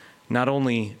not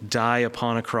only die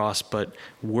upon a cross, but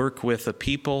work with a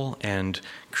people and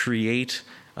create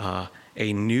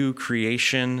a new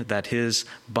creation, that his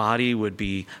body would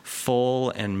be full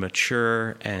and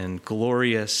mature and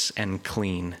glorious and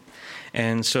clean.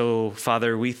 And so,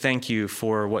 Father, we thank you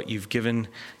for what you've given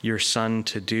your Son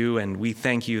to do, and we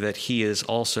thank you that he is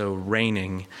also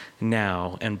reigning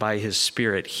now, and by his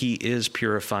Spirit, he is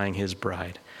purifying his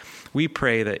bride. We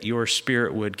pray that your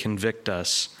Spirit would convict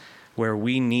us where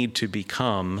we need to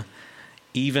become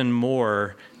even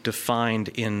more defined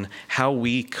in how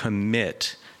we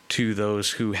commit to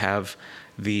those who have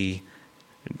the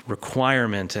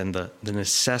requirement and the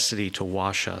necessity to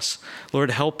wash us. Lord,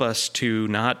 help us to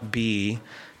not be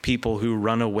people who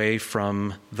run away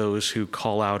from those who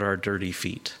call out our dirty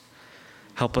feet.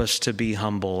 Help us to be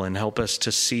humble, and help us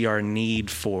to see our need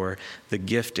for the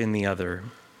gift in the other.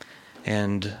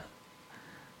 And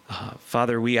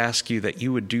Father, we ask you that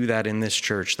you would do that in this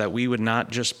church, that we would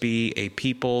not just be a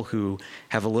people who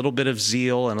have a little bit of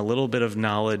zeal and a little bit of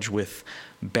knowledge with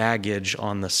baggage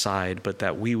on the side, but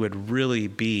that we would really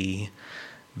be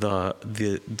that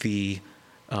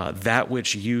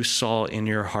which you saw in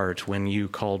your heart when you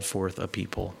called forth a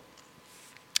people.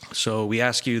 So we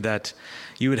ask you that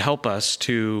you would help us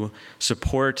to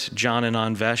support John and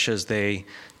Anvesh as they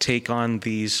take on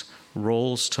these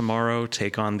roles tomorrow,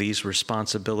 take on these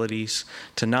responsibilities,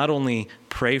 to not only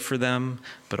pray for them,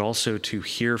 but also to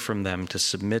hear from them, to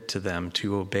submit to them,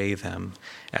 to obey them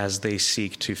as they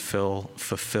seek to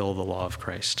fulfill the law of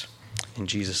Christ. In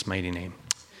Jesus' mighty name,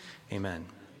 amen.